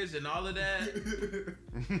ears and all of that?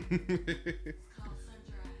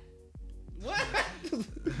 What?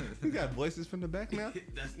 We got voices from the back now?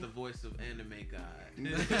 That's the voice of anime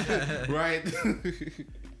god. Right.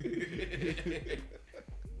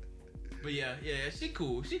 But yeah, she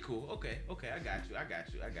cool. Okay, I got you.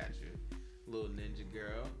 Little ninja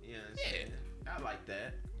girl. You know what I'm saying? I like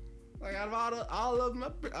that. Like out of all of them,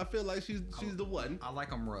 I feel like she's the one. I like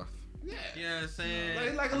them rough. Yeah. You know what I'm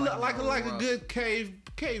saying? Like a good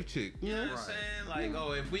cave chick. You know what I'm Right. saying? Like,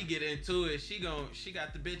 oh, if we get into it, she got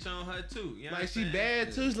the bitch on her too. You know Like what she I'm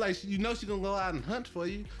bad saying? too. Like she gonna go out and hunt for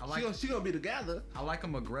you. I She gonna be together. I like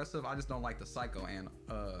them aggressive. I just don't like the psycho and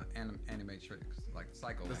animatrix, like the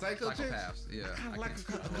psycho. The psycho chicks? psychopaths. Yeah, I kinda I like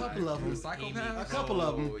can't- a couple of them. The psychopaths. A couple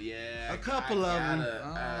of 'em. Oh, yeah. A couple of 'em.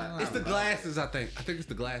 I It's the love glasses, I think. I think it's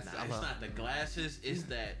the glasses. Nah, I it's love. not the glasses. It's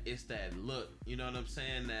that look. You know what I'm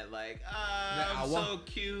saying? That like, That I I'm want- so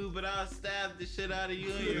cute, but I'll stab the shit out of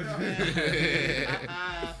you and your family.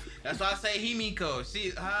 That's why I say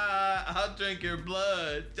Himiko. I'll drink your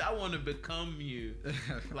blood. I want to become you.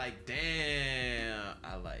 Like, damn,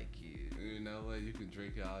 I like you. You know what? You can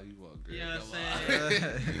drink it all you want, girl. You know what Come I'm on.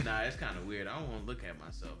 saying? Nah, it's kind of weird. I don't want to look at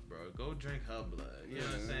myself, bro. Go drink her blood. You know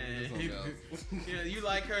what I'm saying? Let's go. Yeah, you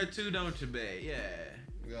like her too, don't you, babe? Yeah.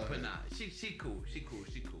 Go But ahead. nah, she cool. She cool.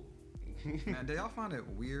 Man, do y'all find it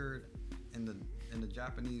weird in the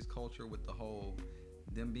Japanese culture with the whole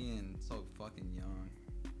them being so fucking young?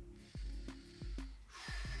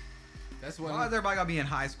 That's Why is one. everybody gotta be in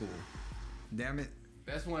high school? Damn it!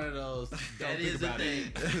 That's one of those. Don't That think is the about thing.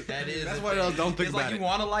 it. That is That's the one of those. thing. Don't think It's about like it. you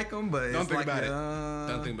want to like them, but Don't it's think like, about it.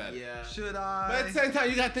 Don't think about it. Yeah. Should I? But at the same time,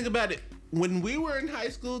 you gotta think about it. When we were in high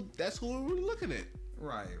school, that's who we were looking at.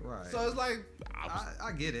 Right. So it's like,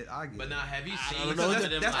 I get it. I get But it. now, have you seen don't some know of what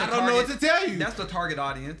them? that's I Like, don't know what to tell you. That's the target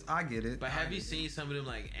audience. I get it. but have you seen some of them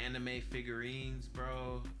like anime figurines,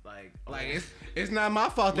 bro? Like it's not my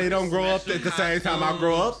fault they With don't grow up special at the same time I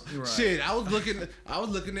grow up. Right. Shit, I was looking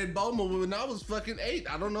at Bulma when I was fucking 8.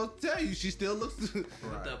 I don't know what to tell you. She still looks. with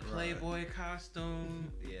Right, the right. Playboy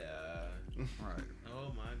costume? Yeah. Right.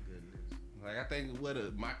 Oh my goodness. Like I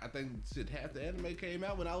think shit half the anime came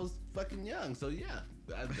out when I was fucking young. So yeah,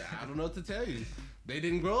 I don't know what to tell you. They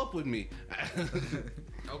didn't grow up with me.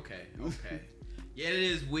 Okay. Yeah, it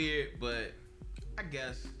is weird, but I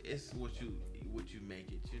guess it's what you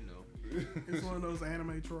make it. You know. It's one of those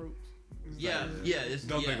anime tropes. It's Yeah. like- Yeah. It's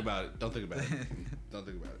Don't yeah. think about it. Don't think about it. Don't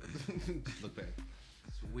think about it. Just look back.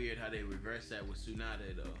 It's weird how they reverse that with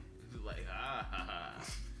Tsunade though. It's like ha ha ha.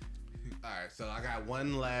 All right, so I got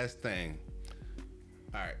one last thing.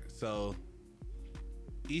 All right, so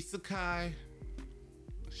isekai,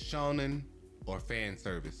 shonen, or fan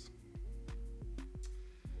service.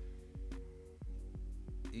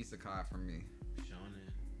 Isekai for me.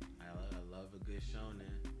 Shonen. I love a good shonen.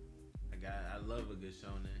 I love a good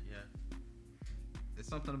shonen. Yeah. It's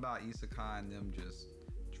something about Isekai and them just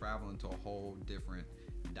traveling to a whole different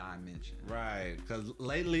dimension. Right, because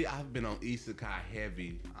lately I've been on isekai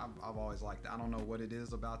heavy. I've always liked that. I don't know what it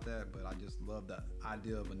is about that, but I just love the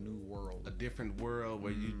idea of a new world. A different world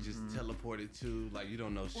where you just teleported to, like you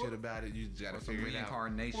don't know shit about it. You just gotta Or some figure it out.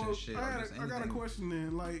 reincarnation Well, shit. I or got, just I got a anything. question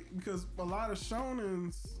then, like because a lot of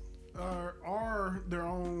shonens are their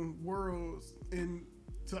own worlds, and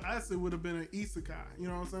to us it would have been an isekai. You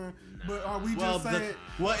know what I'm saying? But are we Well, just saying?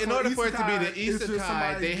 in so order for it to be the is just isekai,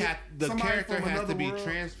 somebody they get- have the somebody character from has to another be world?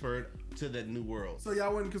 transferred to the new world. So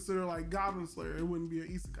y'all wouldn't consider like Goblin Slayer? It wouldn't be an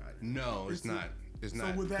isekai. Then. No, it's It's not. It's so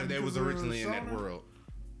not. would that Because be they was considered a originally in that shonen? world.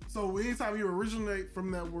 So anytime you originate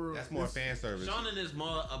from that world, That's more it's- fan service. Shonen is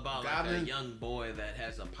more about like Goblin- a young boy that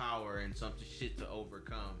has a power and something shit to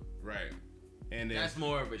overcome. Right. And then That's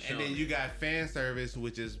more of a shonen. and then you got fan service,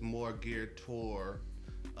 which is more geared toward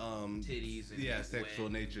Titties and sexual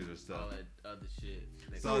wet, natures or all stuff. that other shit.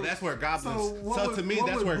 So that's where goblins. what So, would- to me, what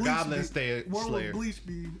that's would where Bleach goblins be- stay. What Slayer. would Bleach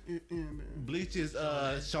be in then? Bleach is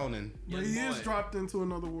shonen, But Young he is boy. dropped into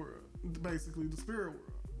another world, basically the spirit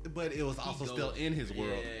world. but it was also goes- still in his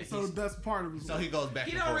world. Yeah, So he's- that's part of his So world. he goes back.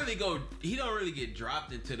 he and don't forth. really go. He don't really get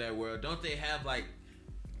dropped into that world. Don't they have like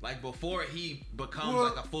before he becomes Well-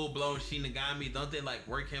 like a full blown Shinigami? Don't they like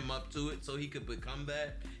work him up to it so he could become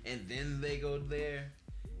that? And then they go there.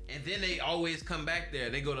 And then they always come back there.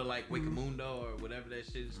 They go to like Wikamundo or whatever that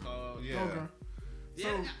shit is called. Yeah. Okay.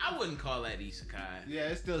 Yeah, So- I wouldn't call that isekai. Yeah,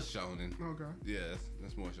 it's still shonen. Okay. Yeah,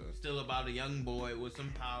 that's more shonen. Still about a young boy with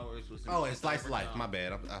some powers. With some Oh, shit and to slice of life. overcome. My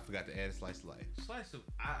bad. I forgot to add slice of life. Slice of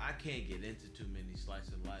I can't get into too many slice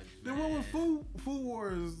of life. Then what was Food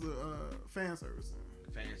War is the fan service? Then?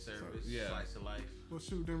 Fan service, yeah. slice of life. Well,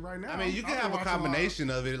 shoot. Then right now, I mean, you can I've have been a watching lot. combination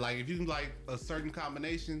of it. Like if you like a certain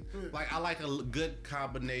combination, Yeah. like I like a good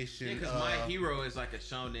combination. Yeah, because My Hero is like a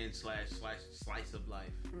shonen slash slice of life.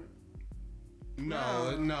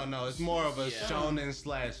 No. It's more of a Yeah. shonen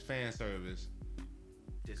slash fan service.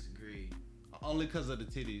 Disagree. Only because of the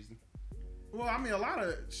titties. Well, I mean, a lot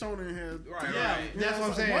of shonen has. Right, Yeah, right. that's what I'm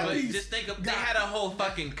One saying. But Piece just think of they got- had a whole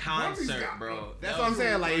fucking concert, got- bro. That's That what I'm was-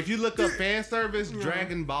 saying. Like if you look up fan service, Yeah.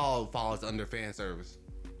 Dragon Ball falls under fan service.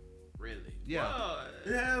 Really? Yeah. Well,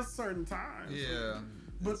 It has certain times. Yeah,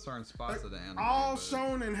 But, but certain spots of the anime. all but-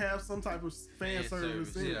 shonen have some type of fan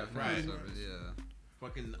service in Yeah, it. fan Right. service, yeah.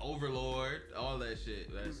 fucking Overlord, all that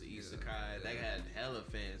shit. That's Isekai. Yeah. That had hella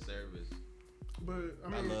fan service. But I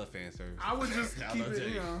I mean, love fan service. I would just I'll keep tell it, you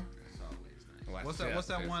you. know. It's always nice. Watch What's the that? What's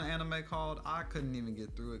that fan one anime called? I couldn't even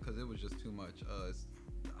get through it because it was just too much. It's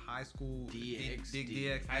High School DxD.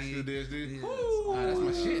 DxD. High School DxD? Yes. Ah, that's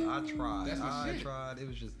my shit. I tried. That's my I shit. tried. It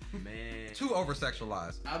was just Man. too over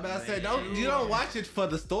sexualized. I'm about to say, Man. you don't watch it for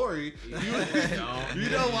the story. You You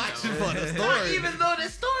don't watch it for the Not story. even though the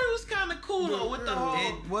story was kind of cool though, with the whole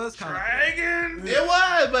It was kind of. dragon. It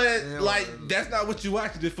was, but It like was. that's not what you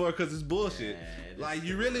watching it for because it's bullshit. Yeah, like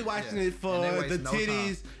you really watching Yeah. it for And they waste the no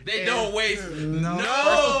titties. They and- don't waste No.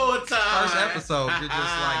 no time. First episode, you're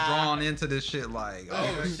just like drawn into this shit. Like,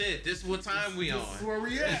 Oh okay. shit! This is what time we This on. is where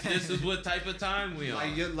we at. This is what type of time we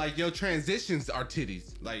on. Like your transitions are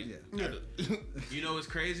titties. Like Yeah. You know what's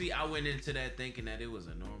crazy? I went into that thinking that it was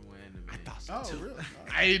a normal anime. I thought so Oh, too. really?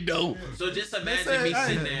 I didn't know. So just They imagine said, me hey,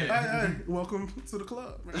 sitting hey, there. hey, welcome to the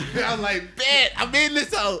club. Man. I'm like, bet I'm in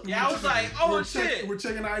this out. Yeah, I was like, oh We're shit. we're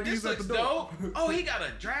checking IDs This at the looks door. dope. Oh, he got a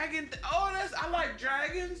dragon. I like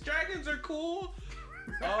dragons. Dragons are cool.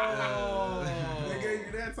 Oh. They gave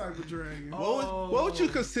you that type of dragon. What would you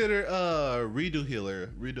consider redo of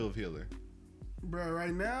healer? Bro,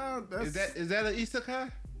 right now, that's... Is that an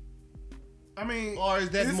isekai? I mean... Or is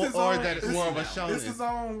that it's more his or own- is that it's- more of a It's shonen? his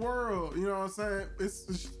own world, you know what I'm saying?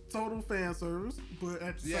 It's total fan service, but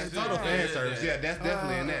at the Yeah, same it's time... total fan service. Yeah, that's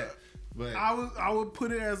definitely in Uh, that. But I would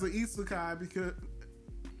put it as an isekai because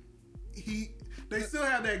they still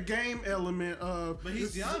have that game element of... But he's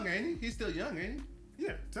this- young, ain't he? He's still young, ain't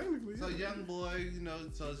Yeah, technically. he? So yeah. young boy, you know,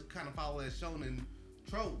 so it's kind of follow that shonen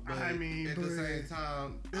trope. But I mean, at the but same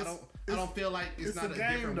time, I it's- don't feel like it's not a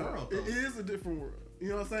different though. world. Though. It is a different world. You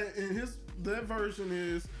know what I'm saying? And that version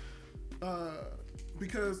is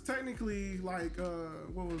because technically, like,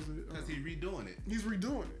 what was it? Because he's redoing it. He's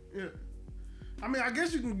redoing it. Yeah. I mean, I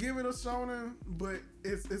guess you can give it a shonen, but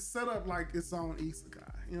it's set up like its own isekai.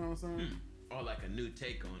 You know what I'm saying? Or like a new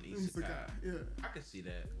take on Isekai. Yeah. I can see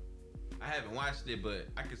that. I haven't watched it, but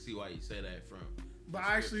I can see why you say that from. But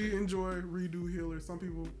I actually enjoy Redo Healer. Some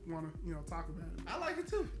people want to, talk about it. I like it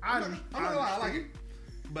too. I I'm do. not gonna lie, I like it.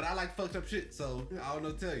 But I like fucked up shit, so I don't know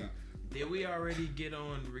what to tell you. Did we already get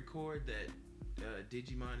on record that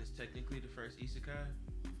Digimon is technically the first Isekai?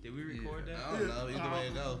 Did we record Yeah. that? I don't know. Either way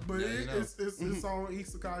it go. But Yeah, you know. it's its own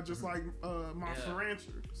isekai, just like Monster Yeah.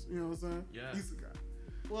 Ranchers. You know what I'm saying? Yeah. Isekai.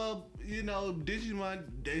 Well, Digimon,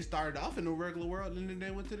 they started off in the regular world and then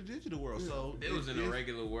they went to the digital world. So It was in a it's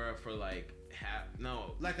regular world for like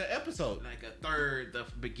like an episode. like a third, the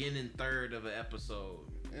beginning third of an episode.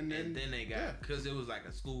 And And then- then they got, yeah. because it was like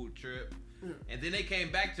a school trip. Yeah. And then they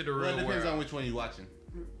came back to the Well, real it depends world. on which one you're watching.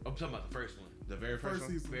 I'm talking about the first one. The very first First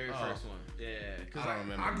one? season. Very Oh. first one. Yeah. Cause I don't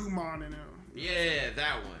remember. Agumon and them. Yeah,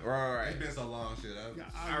 that one. Right. It's been so long, shit. Yeah,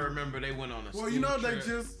 I remember they went on a Well, school they trip.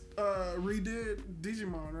 just redid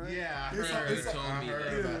Digimon, right? Yeah, I It's heard, a- it's a- told me I heard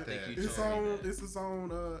that. Yeah. about I think that. you It's told me on. that. It's its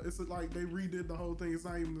own. It's like they redid the whole thing. It's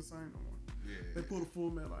not even the same no more. They Yeah. pulled a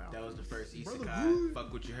Full Metal out. That was the first Brother Isekai. Wood.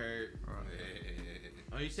 Fuck what you heard. Yeah.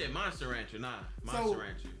 Oh, you said Monster Rancher. Nah, Monster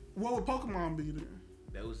Rancher. What would Pokemon be then?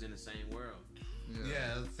 That was in the same world.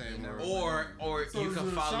 Yeah, it's the same Never- world. Or So you is can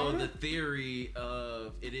it a follow shonen? the theory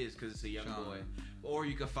of it is because it's a young Shonen. boy. Or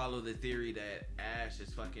you can follow the theory that Ash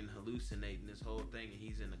is fucking hallucinating this whole thing and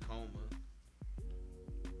he's in a coma.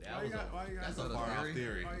 Why you gotta That's go- a far off theory?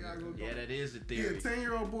 theory. why you gotta go- Yeah, that is a He a theory.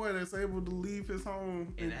 10-year-old boy that's able to leave his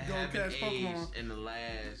home And and it go haven't catch aged Pokemon. in the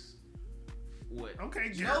last what?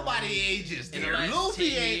 Okay, Jeremy. Nobody ages In the there. last Luffy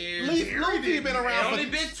 10 ain't. years. Luffy been It around only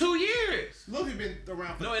for. been 2 years. Luffy been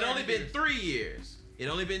around for. No, it only 30 been years. 3 years. It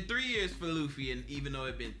only been 3 years for Luffy, and even though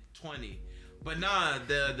it been 20. But nah,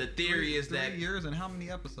 the theory is that 3 years and how many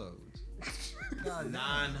episodes? God damn.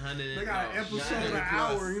 900. They got an no, episode 900 an plus.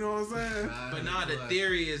 hour. You know what I'm saying? But nah, the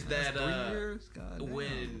theory is that That's 3 years? God damn.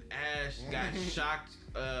 when Ash got shocked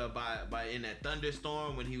by in that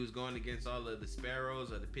thunderstorm when he was going against all of the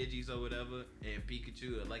sparrows or the Pidgeys or whatever, and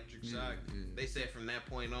Pikachu electric Yeah, shock, yeah. they said from that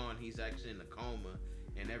point on he's actually in a coma,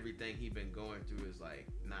 and everything he been going through is like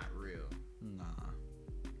not real. Nah.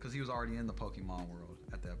 Because he was already in the Pokemon world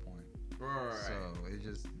at that point. Right. So it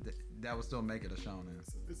just, that would still make it a shonen.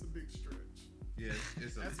 It's a big stretch. Yeah,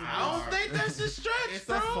 it's a. That's a- I don't think that's a stretch, It's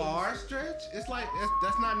bro. a far stretch. It's like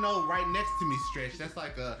that's not no right next to me stretch. That's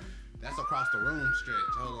like that's across the room stretch.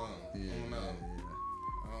 Hold on. I don't know.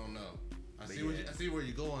 I don't know. I see see where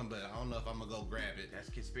you're going, but I don't know if I'm gonna go grab it. That's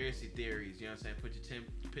conspiracy theories. You know what I'm saying? Put your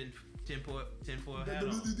tinfoil hat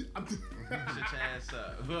on. Shut your ass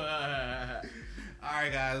up. All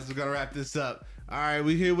right, guys, we're gonna wrap this up. All right,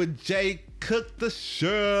 we here with Jay Cook, the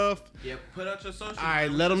chef. Yeah, put out your social. All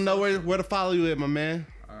right, let them know where to follow you at, my man.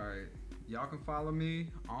 All right. Y'all can follow me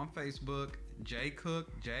on Facebook, Jay Cook,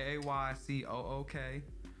 JayCook.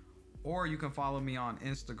 Or you can follow me on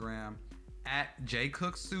Instagram at Jay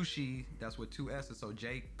Cooks Sushi. That's with 2 S's. So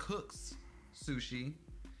Jay Cooks Sushi.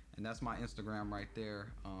 And that's my Instagram right there.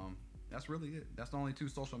 That's really it. That's the only 2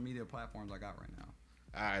 social media platforms I got right now.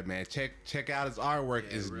 All right, man. Check out his artwork.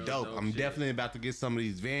 Yeah, It's real dope. dope I'm shit. definitely about to get some of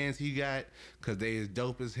these Vans he got because they is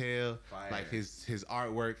dope as hell. Fire. Like his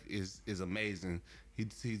artwork is amazing.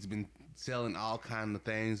 He's been selling all kind of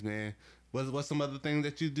things, man. What's some other things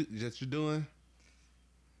that you're doing?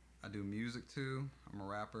 I do music too. I'm a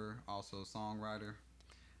rapper, also a songwriter.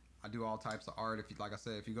 I do all types of art. Like I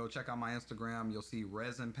said, if you go check out my Instagram, you'll see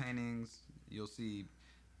resin paintings. You'll see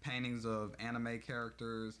paintings of anime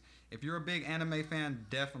characters. If you're a big anime fan,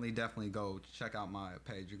 definitely go check out my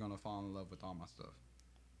page. You're gonna fall in love with all my stuff.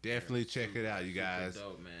 Definitely check it out, you guys. Super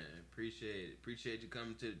dope, man. Appreciate you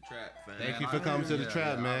coming to the trap, fam. Thank you for coming to the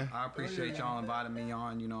trap, man. I appreciate y'all inviting me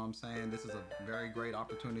on. You know what I'm saying? This is a very great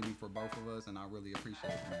opportunity for both of us, and I really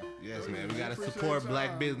appreciate it, man. Yes, man. We gotta Appreciate support y'all.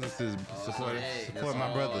 black businesses. Support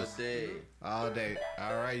my brothers All day. all day.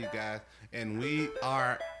 All right, you guys, and we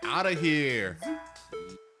are out of here.